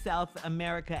North and South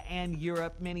America and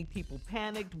Europe. Many people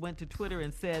panicked, went to Twitter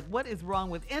and said, "What is wrong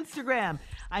with Instagram?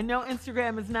 I know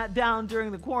Instagram is not down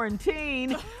during the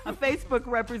quarantine." A Facebook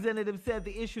representative said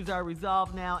the issues are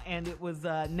resolved now, and it was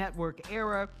a network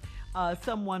error.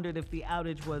 Some wondered if the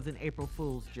outage was an April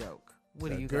Fool's joke.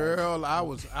 What do you guys? Girl,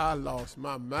 I lost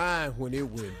my mind when it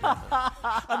went down.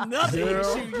 Another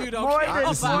Girl. issue you don't More care than,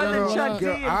 about. more than Girl, Chuck D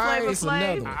girl, and I Flavor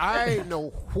ain't Flav. I ain't know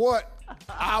what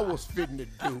I was fitting to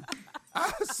do.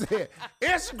 I said,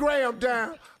 Instagram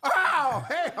down. Oh,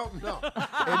 hell no.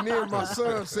 And then my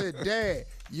son said, Dad,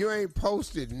 you ain't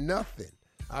posted nothing.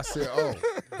 I said, oh,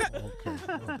 okay,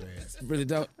 my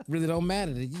bad. Really don't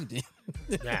matter to you, then.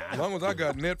 As long as I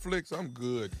got Netflix, I'm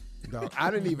good. Dog, I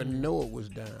didn't even know it was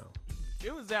down.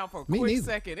 It was down for a Me quick neither.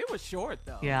 second. It was short,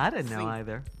 though. Yeah, I didn't know See,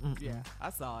 either. Yeah, I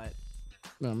saw it.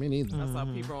 No, me neither. I saw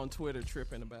people on Twitter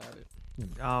tripping about it.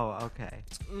 Oh, okay.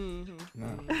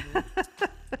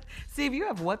 Steve, you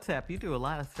have WhatsApp. You do a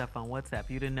lot of stuff on WhatsApp.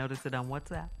 You didn't notice it on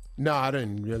WhatsApp? No, I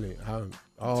didn't really.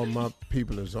 All my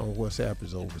people is on WhatsApp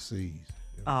is overseas.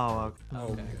 Oh,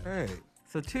 okay. Hey.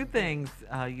 So two things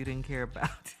you didn't care about.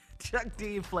 Chuck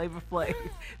D and Flavor Flav.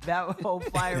 That whole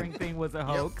firing thing was a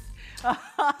hoax. Do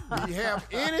you have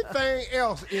anything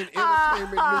else in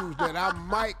entertainment news that I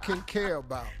might can care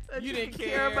about? You didn't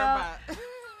care about.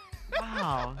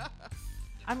 Wow.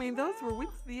 I mean, those were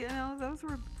those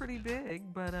were pretty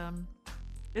big, but and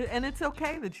it's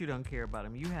okay that you don't care about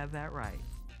them. You have that right.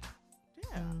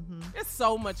 Yeah. There's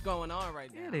so much going on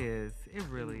right now. It is. It in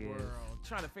really the is. world.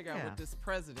 Trying to figure out Yeah. what this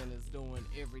president is doing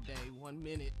every day, 1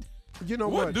 minute. You know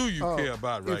What what? do you care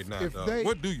about right now, dog?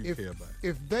 What do you care about?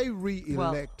 If they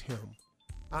re-elect him,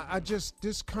 I just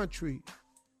this country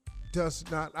does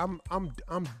not. I'm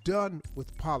done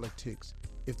with politics.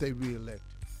 If they re-elect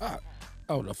him.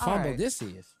 Oh, the fumble right. this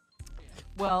is.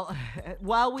 Well,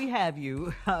 while we have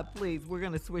you, please, we're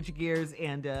going to switch gears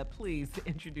and please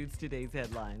introduce today's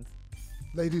headlines.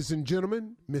 Ladies and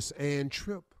gentlemen, Miss Ann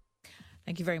Tripp.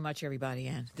 Thank you very much, everybody.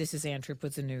 And this is Ann Tripp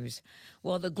with the news.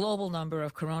 Well, the global number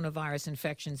of coronavirus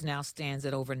infections now stands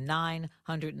at over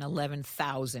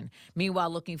 911,000.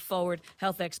 Meanwhile, looking forward,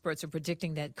 health experts are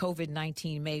predicting that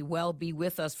COVID-19 may well be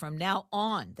with us from now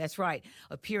on. That's right,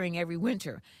 appearing every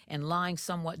winter and lying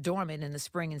somewhat dormant in the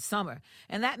spring and summer.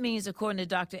 And that means, according to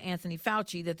Dr. Anthony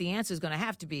Fauci, that the answer is going to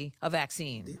have to be a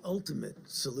vaccine. The ultimate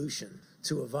solution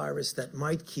to a virus that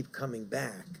might keep coming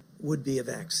back would be a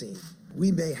vaccine.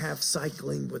 We may have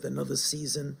cycling with another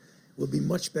season. We'll be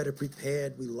much better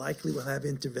prepared. We likely will have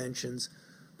interventions.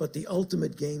 But the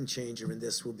ultimate game changer in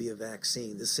this will be a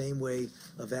vaccine, the same way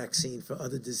a vaccine for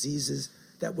other diseases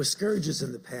that were scourges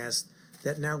in the past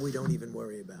that now we don't even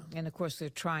worry about. And of course, they're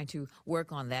trying to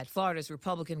work on that. Florida's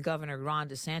Republican Governor Ron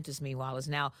DeSantis, meanwhile, is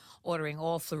now ordering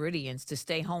all Floridians to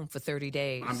stay home for 30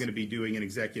 days. I'm going to be doing an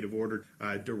executive order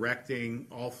directing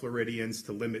all Floridians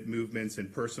to limit movements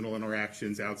and personal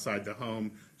interactions outside the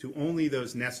home to only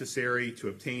those necessary to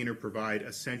obtain or provide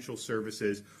essential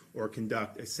services or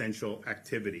conduct essential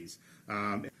activities.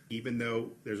 Even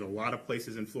though there's a lot of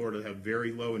places in Florida that have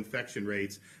very low infection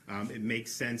rates, it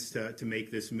makes sense to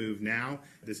make this move now.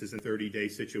 This is a 30-day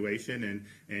situation,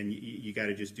 and you got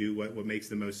to just do what makes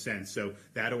the most sense. So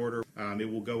that order, it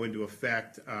will go into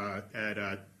effect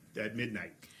at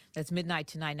midnight. That's midnight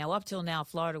tonight. Now, up till now,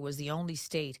 Florida was the only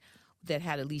state that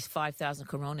had at least 5,000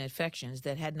 corona infections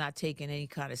that had not taken any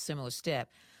kind of similar step.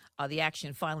 The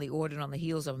action finally ordered on the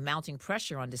heels of mounting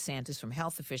pressure on DeSantis from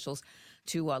health officials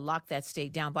to lock that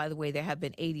state down. By the way, there have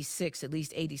been at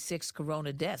least 86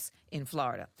 corona deaths in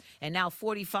Florida. And now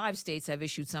 45 states have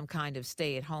issued some kind of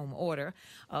stay-at-home order.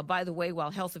 By the way, while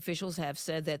health officials have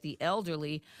said that the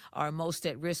elderly are most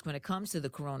at risk when it comes to the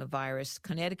coronavirus,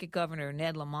 Connecticut Governor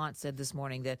Ned Lamont said this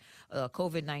morning that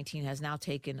COVID-19 has now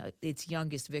taken its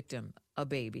youngest victim, a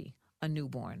baby, a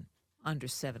newborn, under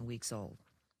 7 weeks old.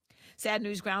 Sad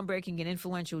news, groundbreaking and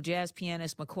influential jazz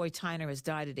pianist McCoy Tyner has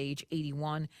died at age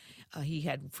 81. He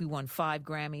won 5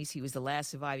 Grammys. He was the last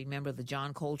surviving member of the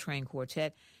John Coltrane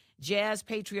Quartet. Jazz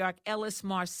patriarch Ellis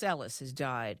Marsalis has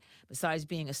died. Besides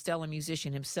being a stellar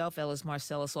musician himself, Ellis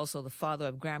Marsalis also the father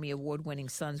of Grammy Award-winning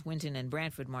sons Wynton and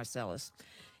Branford Marsalis.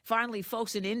 Finally,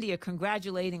 folks in India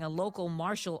congratulating a local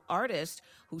martial artist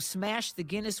who smashed the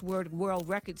Guinness World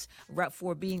Records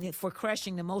for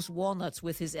crushing the most walnuts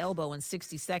with his elbow in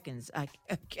 60 seconds. I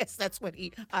guess that's what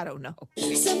I don't know.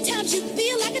 Sometimes you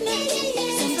feel like a nut.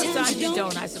 Sometimes you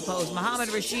don't, I suppose. Muhammad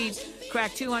Rashid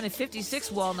cracked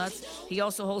 256 walnuts. He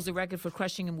also holds the record for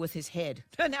crushing them with his head.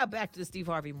 Now back to the Steve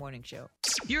Harvey Morning Show.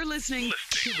 You're listening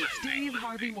to the Steve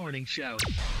Harvey Morning Show.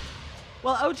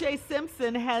 Well, O.J.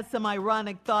 Simpson has some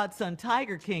ironic thoughts on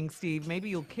Tiger King, Steve. Maybe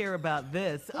you'll care about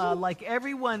this. Like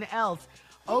everyone else,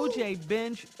 O.J.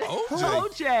 binge...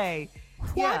 O.J.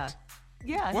 What?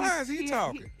 Yeah. Why is he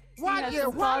talking? Why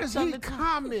does he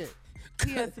comment?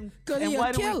 He has some... Because and he why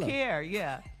a do killer. we care?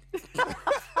 Yeah.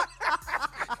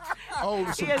 Oh,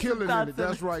 there's some He has some killing in thoughts it.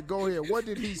 That's right. Go ahead. What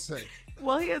did he say?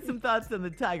 Well, he had some thoughts on the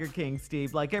Tiger King,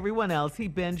 Steve. Like everyone else, he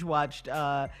binge-watched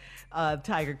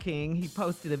Tiger King. He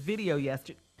posted a video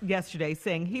yesterday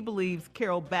saying he believes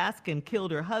Carol Baskin killed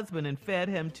her husband and fed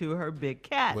him to her big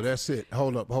cat. Well, that's it.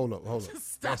 Hold up.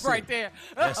 Stop That's right it. there.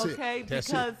 That's Okay, it. That's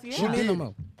because, it. yeah.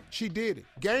 She did it.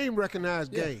 Game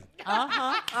recognized game.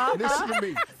 Uh-huh. Listen to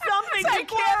me. Something to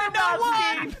care about,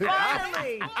 Steve.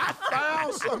 Finally. I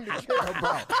found something to care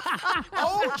about.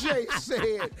 OJ said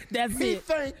he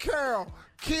think Carol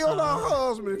killed her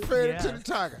husband and fed it to the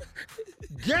tiger.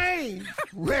 Game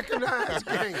recognized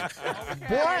game.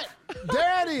 Boy,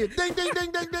 there it is. Ding, ding,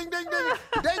 ding, ding, ding, ding, ding.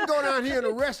 They can go down here and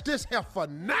arrest this heifer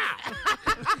now.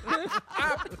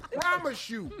 I promise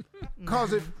you.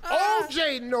 Because if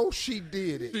OJ knows she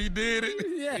did it. She did it.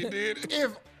 He did it.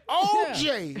 If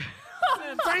OJ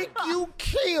think you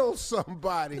killed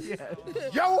somebody,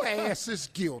 your ass is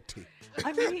guilty.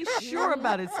 I mean, he's sure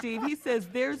about it, Steve. He says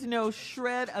there's no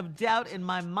shred of doubt in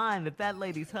my mind that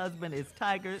lady's husband is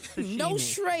Tiger Sashimi. No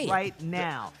shred. Right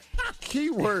now.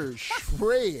 Keyword,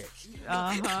 shred.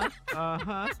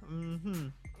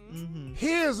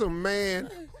 Here's a man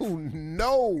who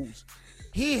knows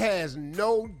he has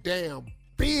no damn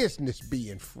business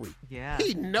being free. Yeah.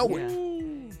 He know it.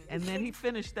 And then he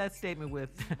finished that statement with,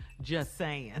 just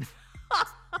saying.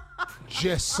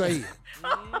 Just saying.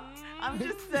 I'm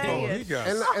just saying.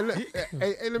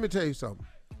 And let me tell you something.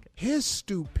 His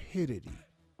stupidity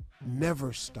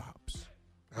never stops.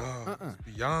 It's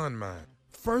beyond mine.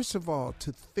 First of all,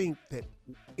 to think that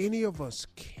any of us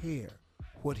care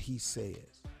what he says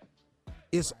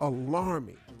is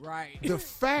alarming. Right. The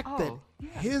fact that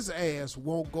his ass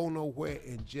won't go nowhere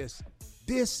and just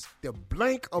the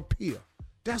blank appear,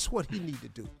 that's what he need to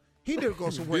do. He need to go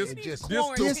somewhere and just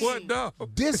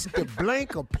this the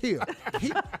blank appear.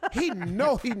 He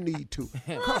know he need to.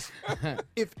 Because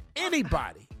if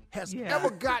anybody has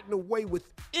ever gotten away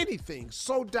with anything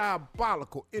so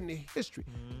diabolical in the history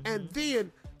and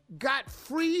then got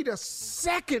freed a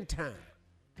second time,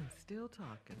 I'm still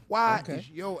talking. why is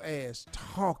your ass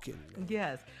talking?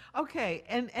 Yes. Okay,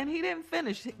 and he didn't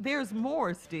finish. There's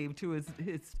more, Steve, to his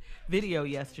video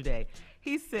yesterday.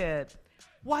 He said,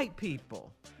 white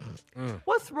people,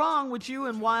 what's wrong with you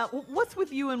and what's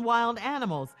with you and wild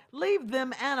animals? Leave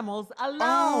them animals alone.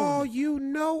 All you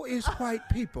know is white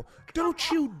people.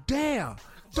 Don't you dare.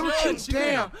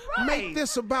 Make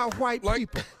this about white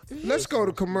people. Let's go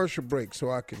to commercial break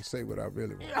so I can say what I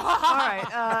really want. All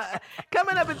right.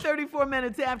 Coming up at 34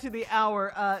 minutes after the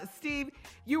hour, Steve,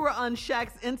 you were on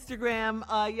Shaq's Instagram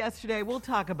yesterday. We'll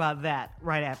talk about that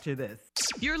right after this.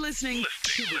 You're listening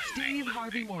to the Steve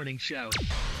Harvey Morning Show.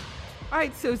 All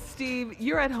right, so Steve,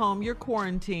 you're at home, you're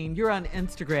quarantined, you're on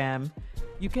Instagram.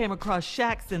 You came across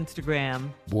Shaq's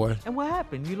Instagram. Boy. And what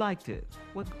happened? You liked it.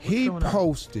 What's He going on?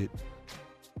 posted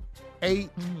 8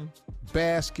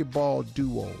 basketball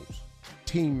duos,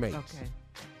 teammates,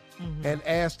 and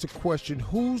asked the question,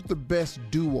 who's the best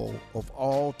duo of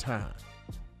all time?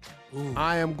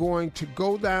 I am going to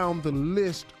go down the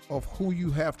list of who you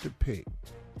have to pick.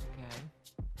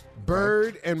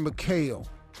 Bird and McHale.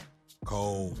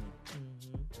 Cold.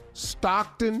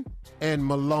 Stockton and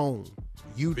Malone,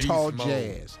 Utah Beast mode.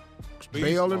 Jazz. Beast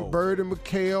Bale and mode. Bird and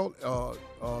McHale,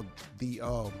 the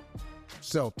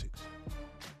Celtics.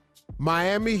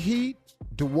 Miami Heat,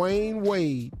 Dwayne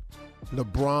Wade,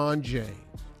 LeBron James.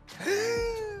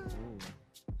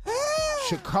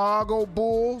 Chicago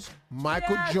Bulls,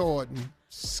 Michael Jordan,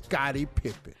 Scottie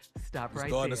Pippen. Stop right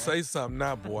Starting there. to say something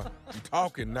now, boy. You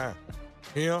talking now.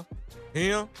 Him.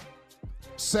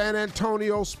 San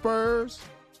Antonio Spurs,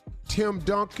 Tim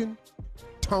Duncan,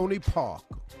 Tony Parker.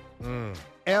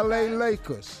 LA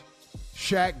Lakers,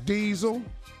 Shaq Diesel,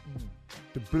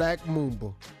 the Black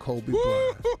Mamba, Kobe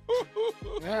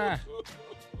Bryant.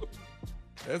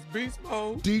 That's beast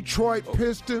mode. Detroit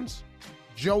Pistons,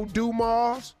 Joe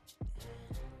Dumars,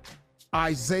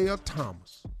 Isaiah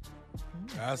Thomas.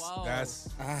 That's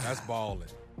balling.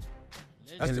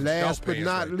 That's And the last shelf but pants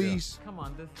not right there. least, Come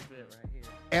on, this is it right here.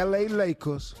 L.A.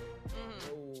 Lakers,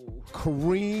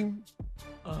 Kareem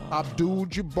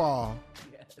Abdul-Jabbar,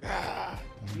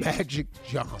 Magic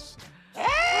Johnson.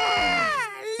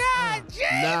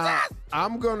 Now,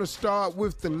 I'm going to start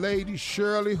with the lady,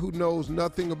 Shirley, who knows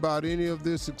nothing about any of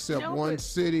this except one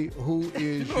city. Who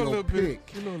is your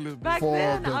pick Back for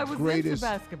then, the I was greatest?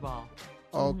 into basketball.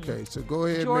 Okay, so go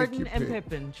ahead Jordan and make and your pick.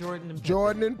 Pippen.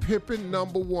 Jordan and Pippen,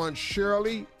 number one.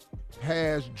 Shirley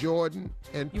has Jordan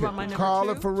and You want my Pippen. number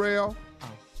Carla two? Farrell.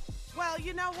 Well,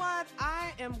 you know what?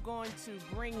 I am going to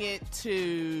bring it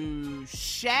to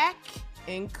Shaq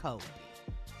and Kobe.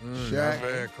 Shaq. Not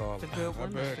bad, Carla. It's a good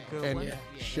one. Not bad, It's a good And one.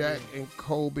 Shaq and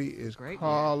Kobe is Great,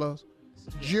 Carla.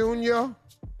 Junior,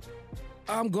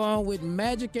 I'm going with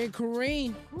Magic and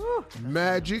Kareem.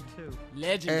 Magic,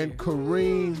 Legendary. and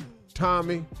Kareem.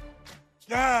 Tommy.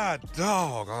 God,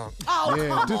 dog. Oh, Yeah,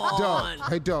 come this on. dog.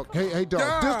 Hey, dog. Hey, dog.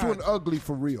 God. This one ugly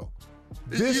for real.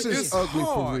 This is It's ugly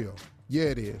for hard. real. Yeah,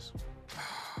 it is.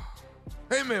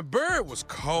 Hey, man, Bird was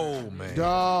cold, man.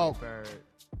 Dog.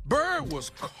 Bird was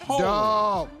cold.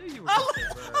 Dog.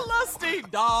 I love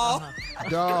Steve, dog.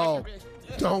 Dog.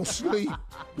 Don't sleep.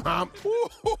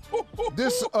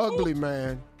 This ugly,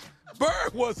 man.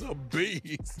 Bird was a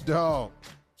beast. Dog.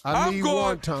 I I'm need going,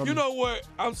 one, Tommy. You know what?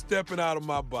 I'm stepping out of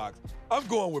my box. I'm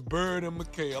going with Bird and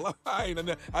McHale.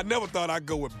 I never thought I'd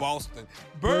go with Boston.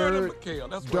 Bird and McHale.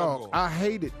 That's where I'm Dog, going. I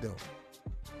hate it, though.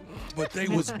 But they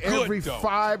was good, Every though.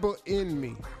 fiber in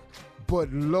me.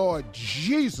 But Lord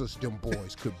Jesus, them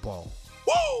boys could ball.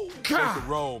 Woo! God. Take the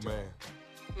roll,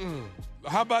 man.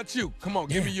 How about you? Come on,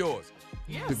 give me yours.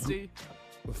 Yeah, Steve.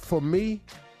 For me,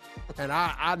 and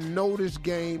I know this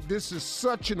game, this is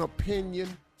such an opinion.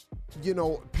 You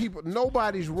know, people,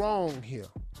 nobody's wrong here.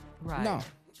 Right. No,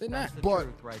 they're not. That's the But-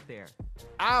 truth right there.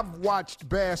 I've watched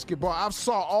basketball. I've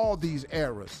saw all these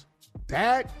eras.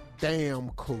 That damn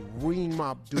Kareem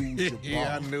Abdul-Jabbar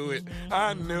Yeah, I knew it.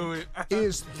 I knew it.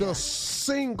 is the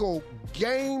single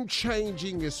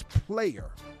game-changingest player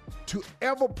to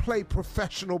ever play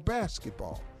professional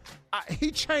basketball.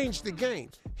 He changed the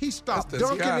game. He stopped That's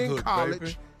the dunking in skyhook, college.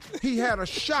 baby. He had a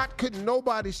shot couldn't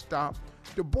nobody stop.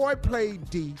 The boy played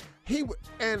D. He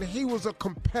was a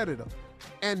competitor.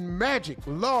 And Magic,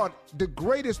 Lord, the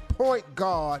greatest point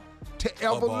guard to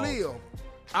ever Of all. live.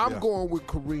 I'm Yeah. going with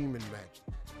Kareem and Magic.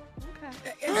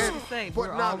 Okay. It's the same.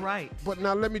 We're all right. But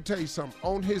now let me tell you something.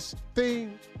 On his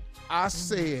thing, I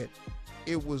said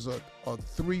it was a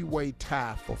three-way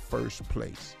tie for first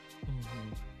place.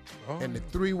 Oh. And the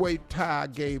three-way tie I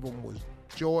gave him was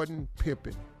Jordan,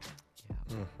 Pippen,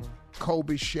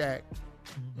 Kobe, Shaq,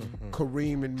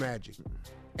 Kareem, and Magic.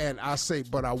 And I say,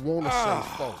 but I want to say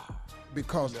four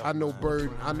because I know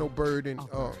Bird and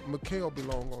McHale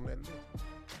belong on that list.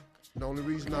 The only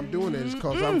reason I'm doing that is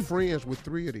because I'm friends with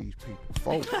three of these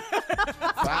people. 4. 5,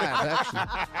 actually.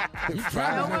 You No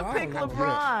probably one picked know all of them.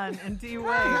 LeBron and D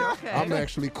Wade. Okay. I'm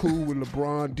actually cool with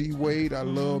LeBron, D Wade. I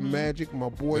love Magic. My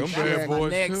boy Them bad Shaq.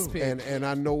 boys, Next too. pick. And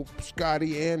I know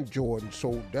Scotty and Jordan,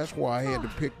 so that's why I had to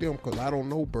pick them because I don't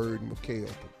know Bird and McHale.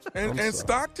 I'm And sorry.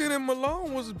 Stockton and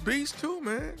Malone was a beast, too,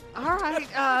 man. All right.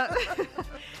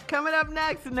 Coming up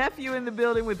next, a nephew in the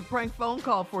building with a prank phone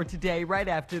call for today, right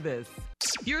after this.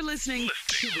 You're listening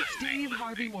to the Steve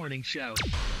Harvey Morning Show.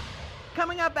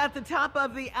 Coming up at the top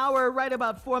of the hour, right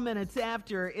about 4 minutes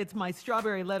after, it's my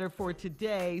strawberry letter for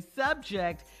today.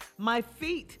 Subject, my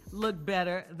feet look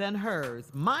better than hers.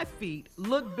 My feet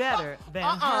look better than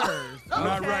hers.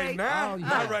 Not Okay? right now. Oh, yeah.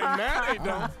 Not right now, they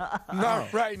don't.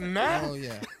 Not right now. Oh,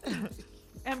 yeah.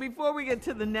 And before we get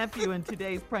to the nephew in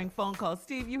today's prank phone call,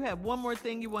 Steve, you have one more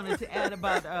thing you wanted to add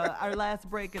about our last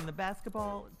break in the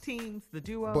basketball teams, the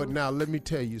duo. But now let me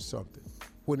tell you something.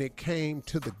 When it came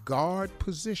to the guard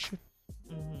position,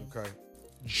 Okay.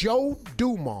 Joe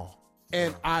Dumars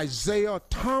and Isaiah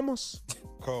Thomas,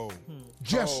 Cold.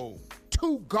 just Cold.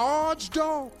 2 guards,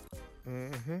 dog.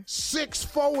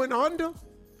 6'4" and under.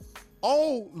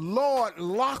 Oh Lord,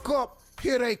 lock up!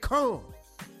 Here they come.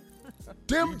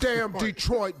 Them damn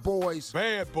Detroit boys.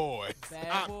 Bad boys.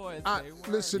 Bad boys. they were.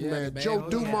 Listen, Yeah, man, the Joe bad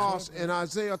boys. Dumars and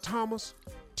Isaiah Thomas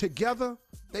together,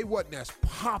 they wasn't as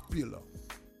popular.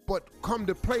 But come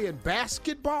to play in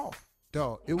basketball,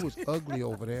 dog, it was ugly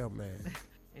over there, man.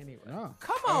 anyway. No.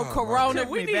 Come on, Corona. Took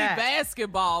We me need back.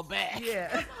 basketball back.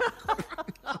 Yeah.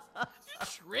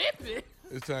 Tripping.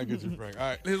 It's time to get your prank. All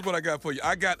right, here's what I got for you.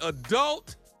 I got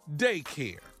adult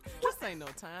daycare. This ain't no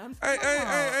time.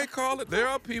 Hey, Carla, there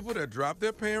are people that drop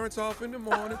their parents off in the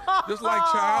morning, just like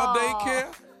child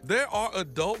daycare. There are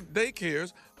adult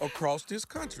daycares across this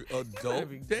country. You better Adult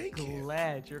be daycare.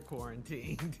 glad you're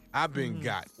quarantined. I've been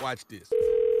got. Watch this.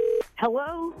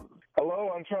 Hello?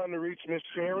 Hello, I'm trying to reach Miss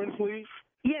Sharon, please.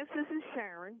 Yes, this is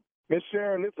Sharon. Miss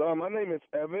Sharon, my name is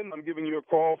Evan. I'm giving you a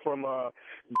call from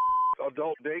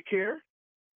adult daycare.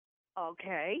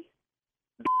 Okay.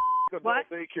 Adult What?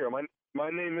 daycare. My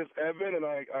name is Evan, and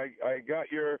I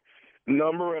got your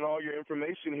number and all your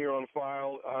information here on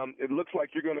file. It looks like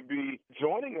you're going to be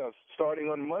joining us starting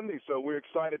on Monday, so we're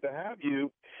excited to have you.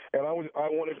 And I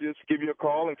wanted to just give you a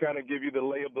call and kind of give you the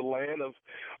lay of the land of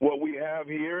what we have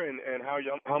here and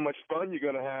how much fun you're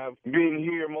going to have being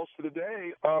here most of the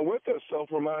day with us. So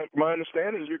from my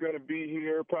understanding, you're going to be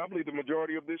here probably the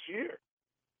majority of this year.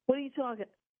 What are you talking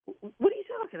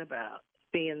about?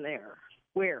 Being there?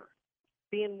 Where?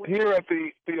 Being where? Here at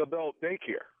the adult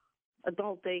daycare.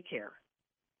 Adult daycare.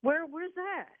 Where's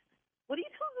that? What are you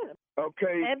talking about?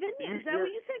 Okay. Evan? Is that what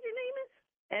you said your name is?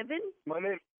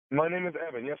 Evan? My name is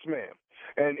Evan. Yes, ma'am.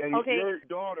 And okay. Your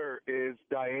daughter is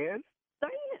Diane?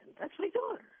 Diane. That's my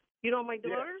daughter. You know my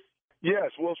daughter? Yes.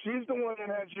 Well, she's the one that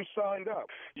has you signed up.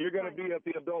 You're going to be at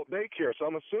the adult daycare, so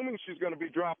I'm assuming she's going to be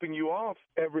dropping you off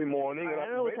every morning. I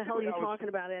don't know what the hell you're talking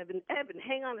about, Evan. Evan,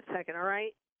 hang on a second, all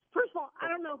right? First of all, I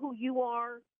don't know who you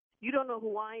are. You don't know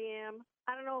who I am.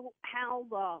 I don't know how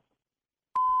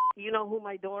you know who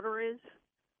my daughter is.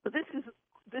 But this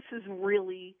is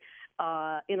really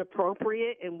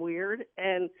inappropriate and weird.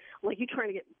 And like you're trying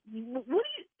to get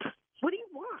what do you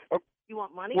want? You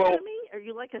want money from me? Are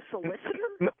you like a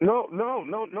solicitor? No, ma'am.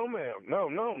 No,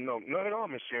 not at all,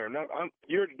 Miss Sharon.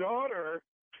 Your daughter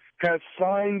has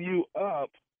signed you up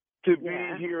to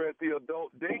be here at the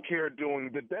adult daycare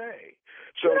during the day.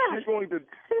 So she's going to...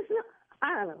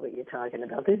 I don't know what you're talking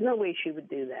about. There's no way she would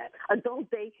do that.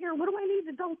 Adult daycare? What do I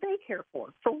need adult daycare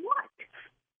for? For what?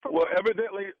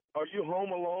 Evidently, are you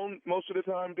home alone most of the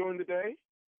time during the day?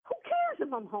 Who cares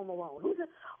if I'm home alone?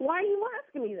 Why are you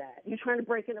asking me that? You trying to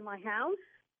break into my house?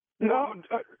 No.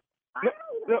 I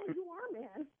don't know who you are,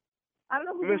 man. I don't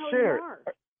know who the hell Sharon, you are.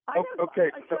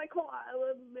 Okay.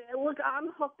 Look,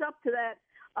 I'm hooked up to that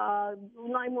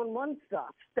 911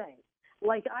 thing.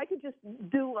 Like, I could just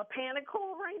do a panic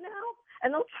call right now,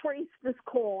 and they'll trace this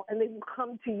call, and they will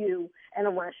come to you and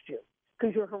arrest you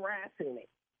because you're harassing me.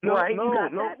 No.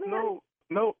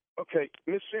 Okay,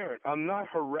 Miss Sharon, I'm not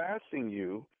harassing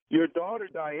you. Your daughter,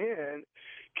 Diane,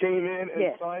 came in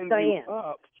and signed you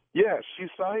up. Yes, she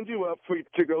signed you up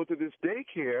to go to this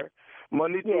daycare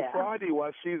Monday through Friday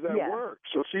while she's at work.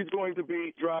 So she's going to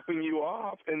be dropping you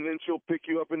off, and then she'll pick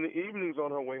you up in the evenings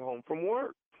on her way home from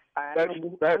work. I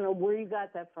don't know where you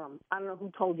got that from. I don't know who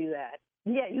told you that.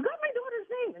 Yeah, you got my daughter's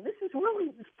name, and this is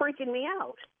really freaking me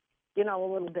out, a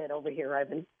little bit over here,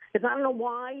 Ivan. Because I don't know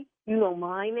why. You know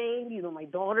my name. You know my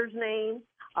daughter's name.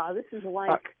 This is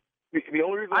like... The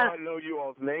only reason I know you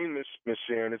all's name, Miss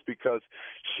Sharon, is because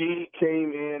she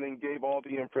came in and gave all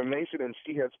the information, and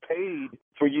she has paid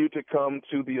for you to come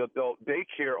to the adult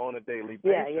daycare on a daily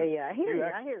basis. Yeah. I hear you.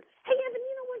 Hey, Evan,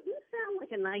 you know what? You sound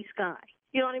like a nice guy.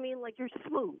 You know what I mean? Like, you're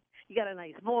smooth. You got a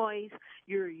nice voice.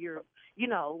 You're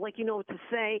like you know what to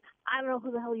say. I don't know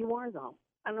who the hell you are, though.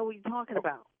 I don't know what you're talking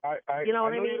about. You know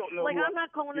what I mean? Like, I'm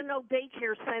not going to no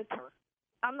daycare center.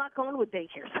 I'm not going to a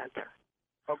daycare center.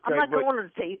 Okay, I'm not going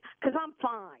to say, because I'm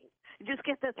fine. Just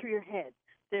get that through your head.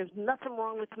 There's nothing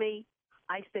wrong with me.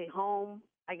 I stay home.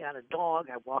 I got a dog.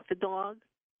 I walk the dog.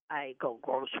 I go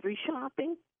grocery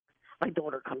shopping. My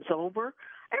daughter comes over.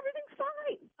 Everything's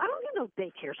fine. I don't need no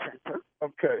daycare center.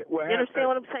 Okay. Well, you understand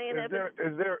what I'm saying, Evan?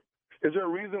 Is there a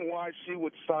reason why she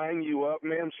would sign you up,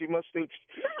 ma'am? She must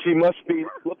be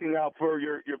looking out for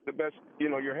the best,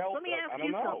 your health. Let me ask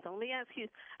you something. Let me ask you,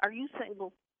 are you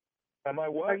single? Am I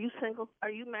what? Are you single? Are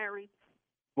you married?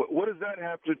 What does that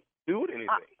have to do with anything?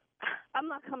 I'm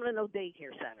not coming to no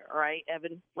daycare center, all right,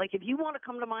 Evan? Like, if you want to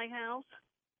come to my house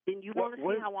and you want to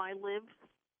see how I live,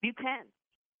 you can.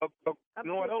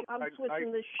 No, I don't. I'm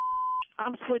switching this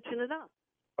I'm switching it up.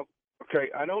 Okay,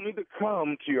 I don't need to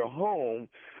come to your home.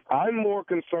 I'm more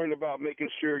concerned about making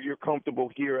sure you're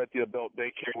comfortable here at the adult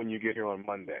daycare when you get here on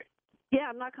Monday. Yeah,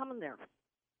 I'm not coming there.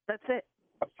 That's it.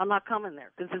 I'm not coming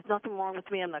there because there's nothing wrong with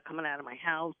me. I'm not coming out of my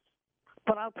house.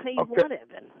 But I'll tell you what,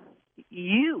 Evan,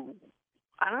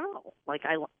 I don't know. Like,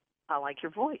 I like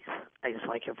your voice. I just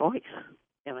like your voice.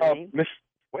 You know what I mean?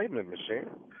 Wait a minute, Miss Sharon.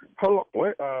 Hold on.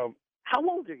 Wait, how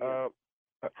old are you?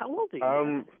 How old are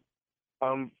you?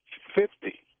 I'm 50.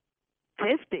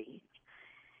 50?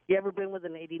 You ever been with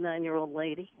an 89-year-old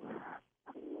lady?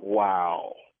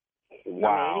 Wow. I'm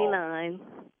 89,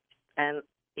 and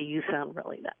you sound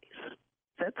really nice.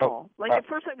 That's all. Like, at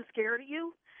first I was scared of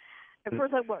you. At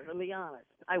first I was, I'll be honest.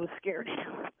 I was scared.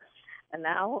 And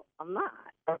now I'm not.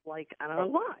 Like, I don't know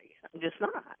why. I'm just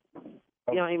not.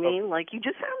 You know what I mean? Like, you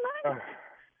just sound nice.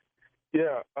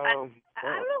 Yeah. I don't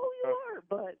know who you are,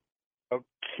 but...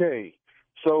 Okay.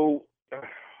 So,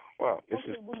 wow.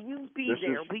 Will you be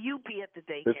there? Will you be at the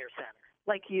daycare center?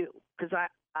 Like you? Because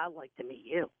I like to meet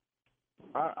you.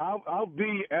 I'll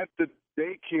be at the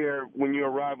daycare when you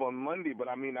arrive on Monday, but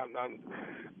I mean,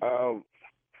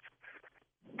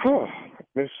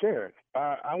 Miss Sharon,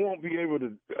 I won't be able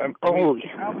to.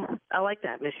 I like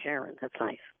that, Miss Sharon. That's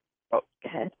nice. Oh. Go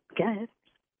ahead.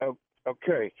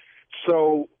 Okay,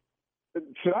 so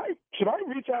should I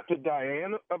reach out to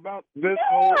Diane about this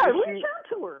whole issue? Reach out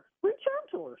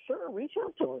to her. Sure, reach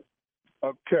out to her.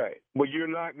 Okay, well, you're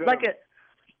not gonna.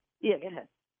 Yeah, go ahead.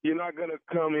 You're not gonna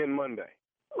come in Monday.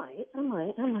 I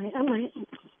might. I don't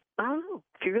know.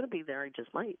 If you're gonna be there, I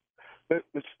just might. But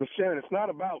Sharon, it's not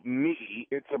about me.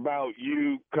 It's about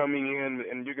you coming in,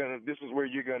 and this is where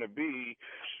you're gonna be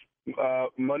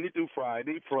Monday through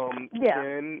Friday from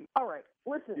 10. All right.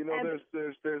 Listen. You know,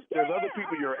 there's other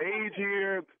people your age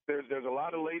here. There's a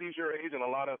lot of ladies your age and a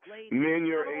lot of men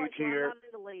your age here.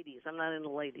 I'm not into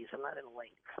ladies.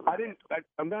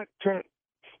 I'm not trying.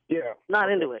 Yeah.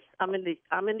 Not into it. I'm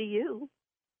into you.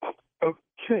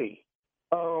 Okay.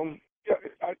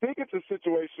 I think it's a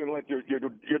situation like your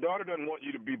daughter doesn't want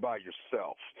you to be by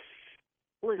yourself.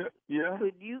 Listen, yeah.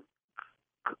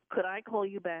 Could I call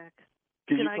you back?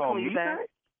 Can I call you back?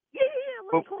 Yeah.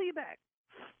 Let me call you back.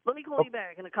 Let me call you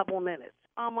back in a couple of minutes.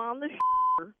 I'm on the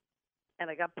and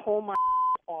I got to pull my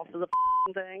off of the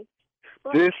thing.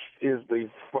 This is the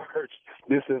first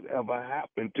this has ever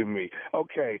happened to me.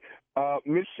 Okay,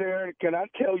 Miss Sharon, can I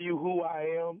tell you who I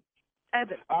am?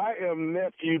 Evan. I am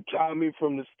nephew Tommy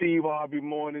from the Steve Harvey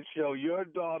Morning Show. Your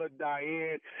daughter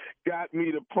Diane got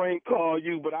me to prank call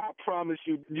you, but I promise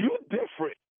you, you're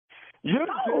different. You're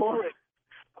different.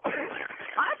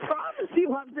 I promise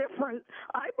you I'm different.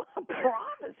 I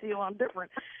promise you I'm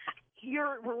different.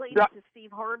 You're related to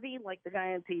Steve Harvey, like the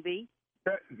guy on TV?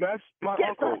 That's my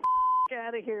uncle. Get the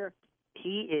out of here.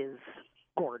 He is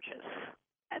gorgeous.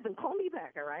 Evan, call me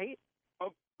back, all right?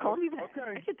 Call me back.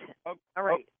 Okay. All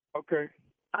right. Okay.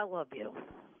 I love you.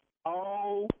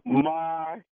 Oh,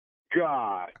 my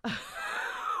God.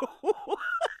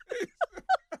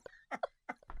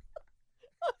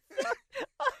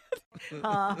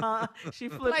 She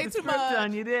flipped the script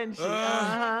on you, didn't she?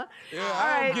 Yeah,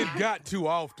 I don't get got too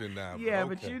often now. Yeah,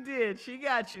 but you did. She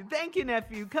got you. Thank you,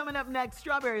 nephew. Coming up next,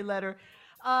 Strawberry Letter.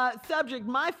 Subject,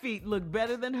 my feet look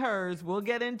better than hers. We'll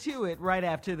get into it right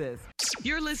after this.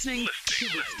 You're listening to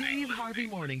the Steve Harvey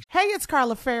Morning. Hey, it's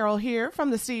Carla Farrell here from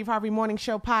the Steve Harvey Morning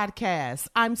Show podcast.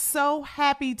 I'm so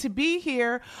happy to be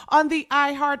here on the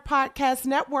iHeart Podcast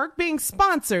Network being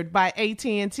sponsored by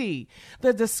AT&T.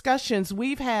 The discussions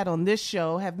we've had on this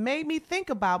show have made me think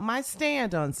about my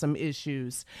stand on some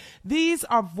issues. These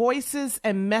are voices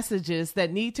and messages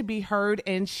that need to be heard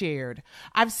and shared.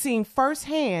 I've seen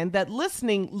firsthand that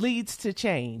listening leads to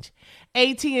change.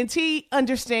 AT&T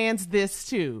understands this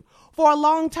too. For a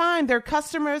long time, their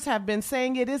customers have been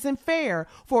saying it isn't fair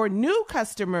for new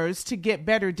customers to get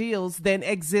better deals than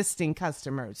existing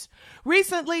customers.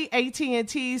 Recently,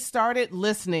 AT&T started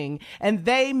listening, and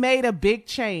they made a big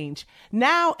change.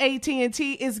 Now,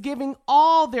 AT&T is giving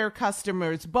all their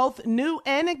customers, both new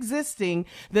and existing,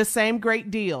 the same great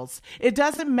deals. It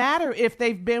doesn't matter if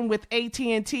they've been with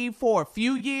AT&T for a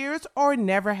few years or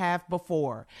never have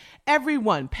before.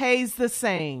 Everyone pays the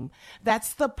same.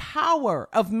 That's the power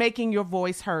of making your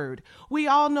voice heard. We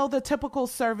all know the typical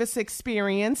service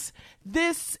experience.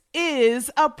 This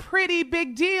is a pretty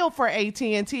big deal for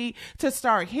AT&T to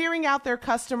start hearing out their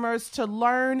customers to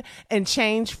learn and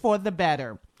change for the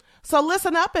better. So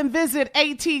listen up and visit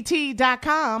att.com/best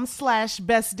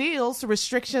deals.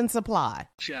 Restrictions apply.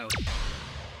 Show.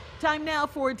 Time now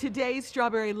for today's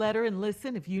Strawberry Letter. And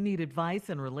listen, if you need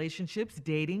advice on relationships,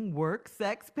 dating, work,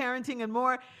 sex, parenting, and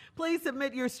more, please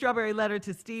submit your Strawberry Letter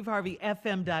to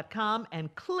steveharveyfm.com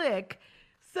and click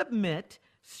Submit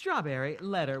Strawberry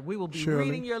Letter. We will be Shirley?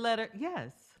 reading your letter.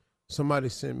 Yes. Somebody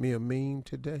sent me a meme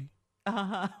today.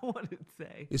 What did it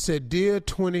say? It said, Dear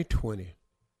 2020,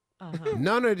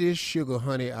 none of this sugar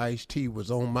honey iced tea was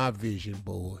on my vision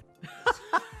board.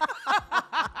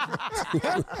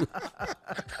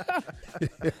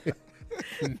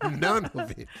 None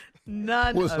of it.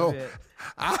 None of it.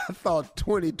 I thought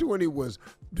 2020 was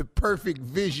the perfect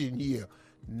vision year.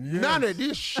 None of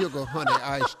this sugar honey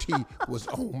iced tea was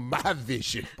on my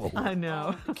vision board. I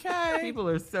know. Okay. People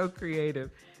are so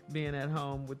creative being at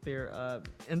home with their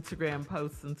Instagram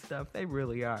posts and stuff. They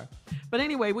really are. But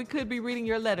anyway, we could be reading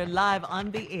your letter live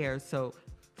on the air, so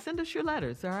Send us your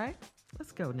letters, all right?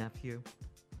 Let's go, nephew.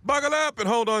 Buckle up and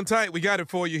hold on tight. We got it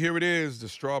for you. Here it is, the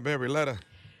strawberry letter.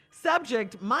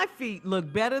 Subject, my feet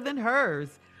look better than hers.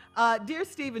 Dear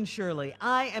Steve and Shirley,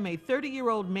 I am a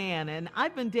 30-year-old man, and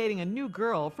I've been dating a new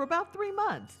girl for about 3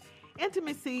 months.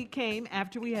 Intimacy came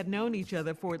after we had known each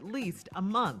other for at least a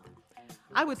month.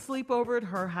 I would sleep over at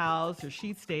her house, or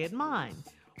she'd stay at mine.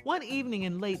 One evening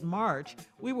in late March,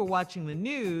 we were watching the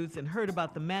news and heard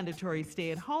about the mandatory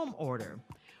stay-at-home order.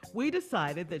 We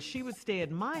decided that she would stay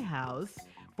at my house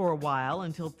for a while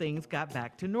until things got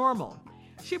back to normal.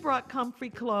 She brought comfy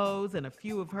clothes and a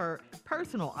few of her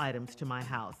personal items to my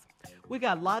house. We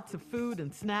got lots of food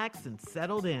and snacks and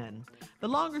settled in. The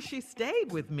longer she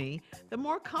stayed with me, the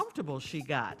more comfortable she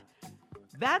got.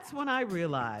 That's when I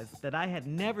realized that I had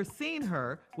never seen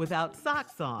her without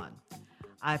socks on.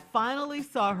 I finally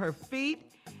saw her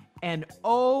feet, and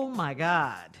oh my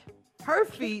God, her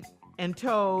feet and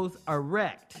toes are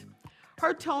wrecked.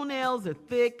 Her toenails are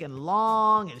thick and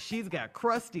long, and she's got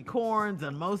crusty corns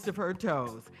on most of her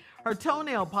toes. Her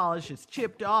toenail polish is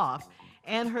chipped off,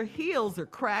 and her heels are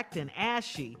cracked and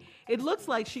ashy. It looks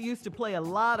like she used to play a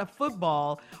lot of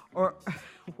football, or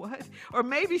what? Or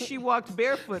maybe she walked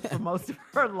barefoot for most of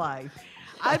her life.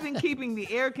 I've been keeping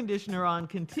the air conditioner on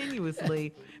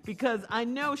continuously because I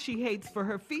know she hates for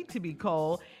her feet to be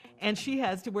cold, and she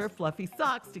has to wear fluffy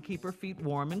socks to keep her feet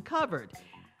warm and covered.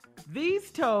 These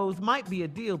toes might be a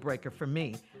deal breaker for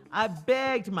me. I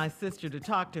begged my sister to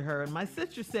talk to her, and my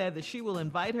sister said that she will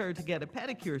invite her to get a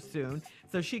pedicure soon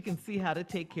so she can see how to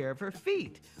take care of her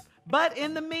feet. But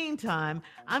in the meantime,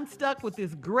 I'm stuck with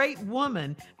this great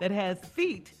woman that has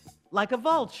feet like a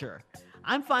vulture.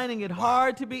 I'm finding it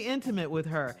hard to be intimate with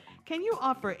her. Can you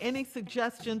offer any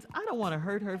suggestions? I don't want to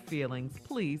hurt her feelings.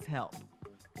 Please help.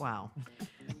 Wow.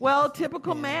 Well,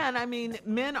 typical man. I mean,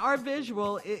 men are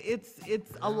visual. It's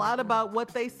a lot about what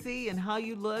they see and how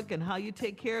you look and how you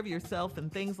take care of yourself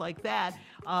and things like that.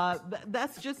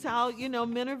 That's just how,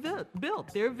 men are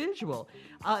built. They're visual.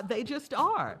 They just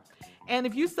are. And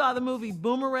if you saw the movie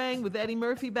Boomerang with Eddie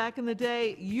Murphy back in the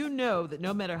day, you know that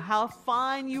no matter how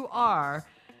fine you are,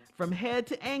 from head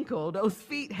to ankle, those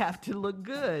feet have to look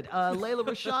good. Layla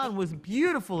Rashawn was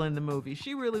beautiful in the movie.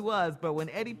 She really was. But when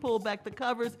Eddie pulled back the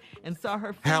covers and saw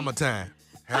her feet... Hammer time.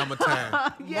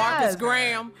 Yes. Marcus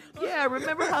Graham. Yeah,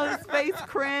 remember how his face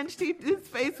cringed? His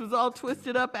face was all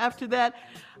twisted up after that.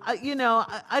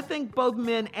 I think both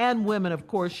men and women, of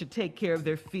course, should take care of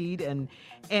their feet. And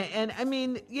I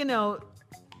mean,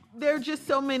 there are just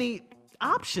so many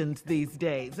options these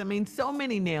days. I mean, so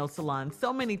many nail salons,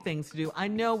 so many things to do. I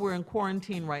know we're in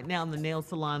quarantine right now and the nail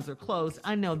salons are closed.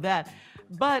 I know that.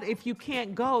 But if you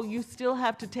can't go, you still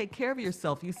have to take care of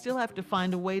yourself. You still have to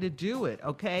find a way to do it,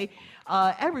 okay?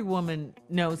 Every woman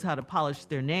knows how to polish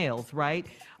their nails, right?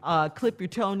 Clip your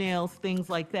toenails, things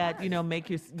like that, make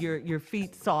your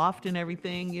feet soft and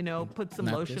everything, put some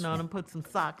lotion on them, put some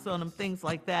socks on them, things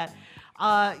like that.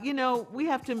 We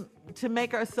have to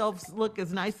make ourselves look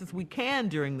as nice as we can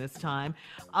during this time.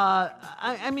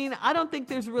 I don't think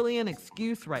there's really an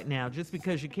excuse right now just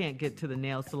because you can't get to the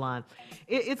nail salon.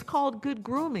 It's called good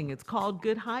grooming. It's called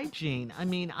good hygiene. I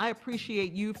mean, I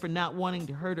appreciate you for not wanting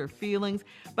to hurt her feelings,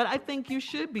 but I think you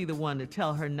should be the one to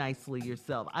tell her nicely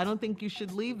yourself. I don't think you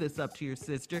should leave this up to your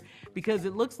sister because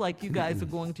it looks like you guys are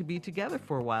going to be together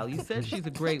for a while. You said she's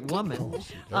a great woman.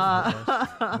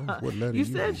 You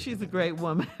said she's a great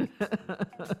woman.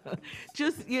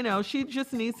 She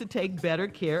just needs to take better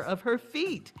care of her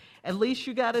feet. At least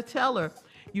you got to tell her.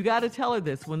 You got to tell her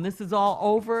this. When this is all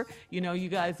over, you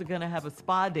guys are going to have a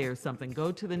spa day or something.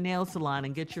 Go to the nail salon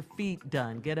and get your feet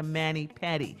done. Get a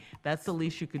mani-pedi. That's the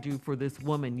least you could do for this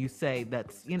woman you say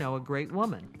that's, a great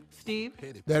woman. Steve?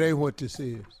 That ain't what this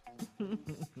is.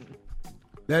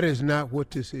 That is not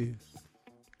what this is.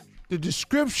 The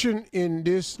description in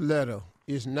this letter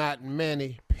is not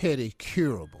mani-pedi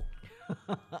curable.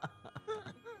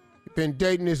 Been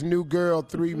dating this new girl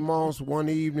 3 months. One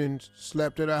evening,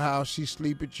 slept at her house. She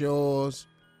sleep at yours.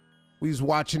 We was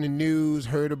watching the news,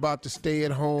 heard about the stay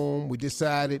at home. We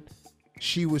decided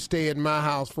she would stay at my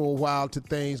house for a while till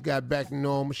things got back to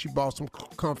normal. She bought some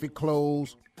comfy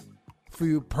clothes, a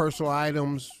few personal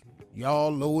items.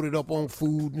 Y'all loaded up on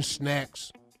food and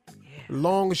snacks. The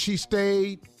longer she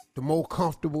stayed, the more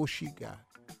comfortable she got.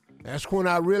 That's when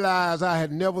I realized I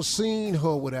had never seen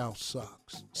her without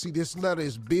socks. See, this letter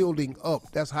is building up.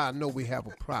 That's how I know we have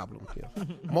a problem here.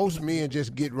 Most men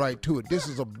just get right to it. This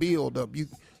is a build up. You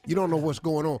don't know what's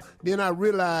going on. Then I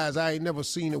realized I ain't never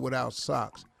seen her without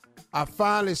socks. I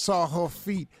finally saw her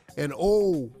feet, and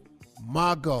oh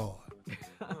my God.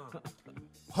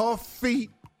 Her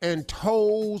feet and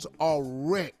toes are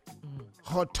wrecked.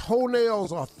 her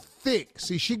toenails are thick.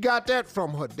 See, she got that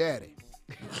from her daddy.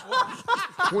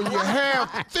 When you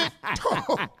have thick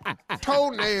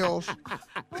toenails,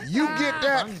 you get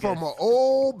that from an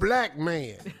old black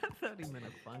man. I thought he meant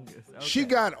a fungus. Okay. She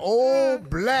got old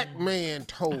black man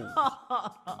toes.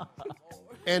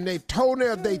 And they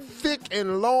toenails, they thick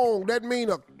and long. That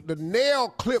means the nail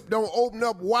clip don't open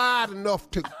up wide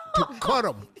enough to cut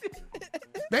them.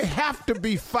 They have to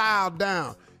be filed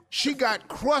down. She got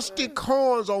crusty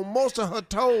corns on most of her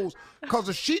toes because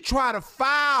if she try to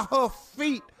file her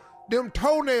feet, them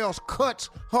toenails cuts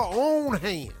her own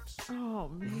hands. Oh,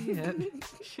 man.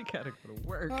 She got to go to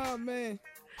work. Oh, man.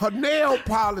 Her nail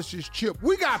polish is chipped.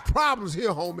 We got problems here,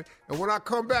 homie. And when I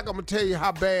come back, I'm going to tell you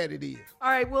how bad it is. All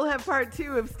right, we'll have part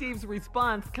 2 of Steve's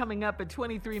response coming up at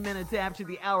 23 minutes after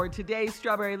the hour. Today's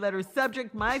Strawberry Letter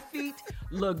subject, my feet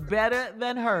look better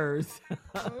than hers.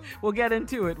 We'll get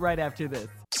into it right after this.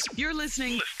 You're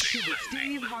listening to the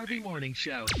Steve Harvey Morning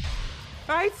Show.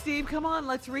 All right, Steve, come on.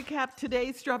 Let's recap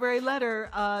today's Strawberry Letter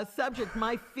subject,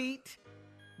 my feet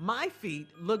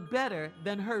look better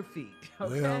than her feet.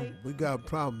 Okay? Well, we got a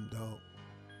problem, dog.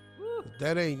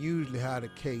 That ain't usually how the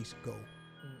case go.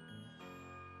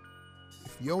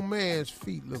 If your man's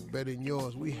feet look better than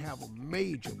yours, we have a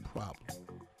major problem.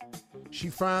 She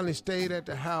finally stayed at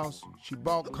the house. She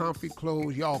bought comfy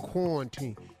clothes. Y'all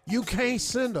quarantined. You can't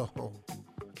send her home.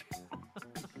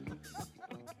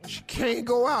 She can't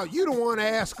go out. You don't want to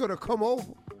ask her to come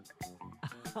over.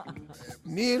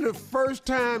 Then the first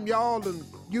time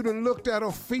you done looked at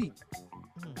her feet.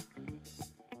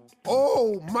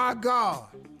 Oh my God.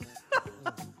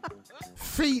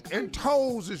 Feet and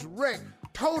toes is wrecked.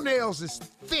 Toenails is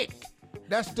thick.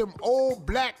 That's them old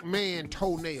black man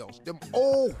toenails. Them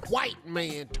old white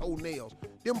man toenails.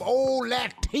 Them old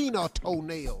Latina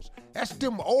toenails. That's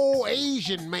them old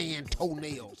Asian man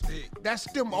toenails. That's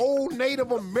them old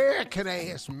Native American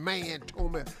ass man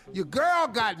toenails. Your girl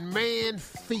got man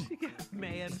feet.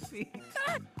 Man feet.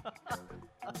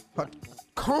 Her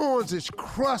corns is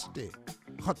crusty.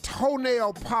 Her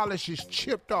toenail polish is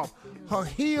chipped off. Her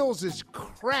heels is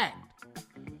cracked.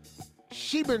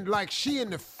 She been like she in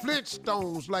the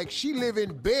Flintstones, like she live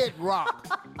in bedrock.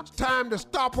 It's time to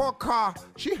stop her car.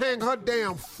 She hang her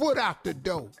damn foot out the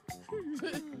door.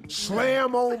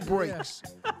 Slam on brakes.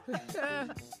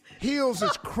 Heels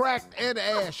is cracked and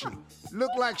ashy.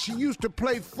 Look like she used to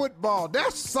play football.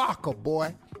 That's soccer,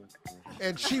 boy.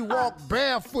 And she walked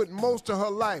barefoot most of her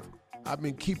life. I've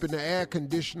been keeping the air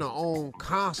conditioner on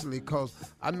constantly because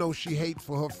I know she hates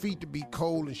for her feet to be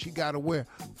cold and she got to wear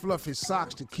fluffy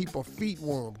socks to keep her feet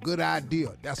warm. Good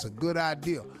idea. That's a good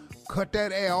idea. Cut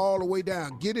that air all the way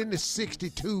down. Get in the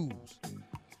 62s.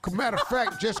 Matter of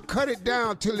fact, just cut it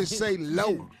down till it say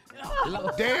low.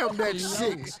 Damn that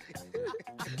 6.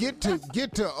 Get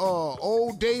to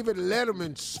old David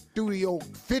Letterman's studio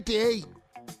 58.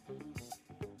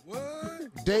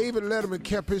 David Letterman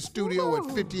kept his studio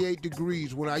at 58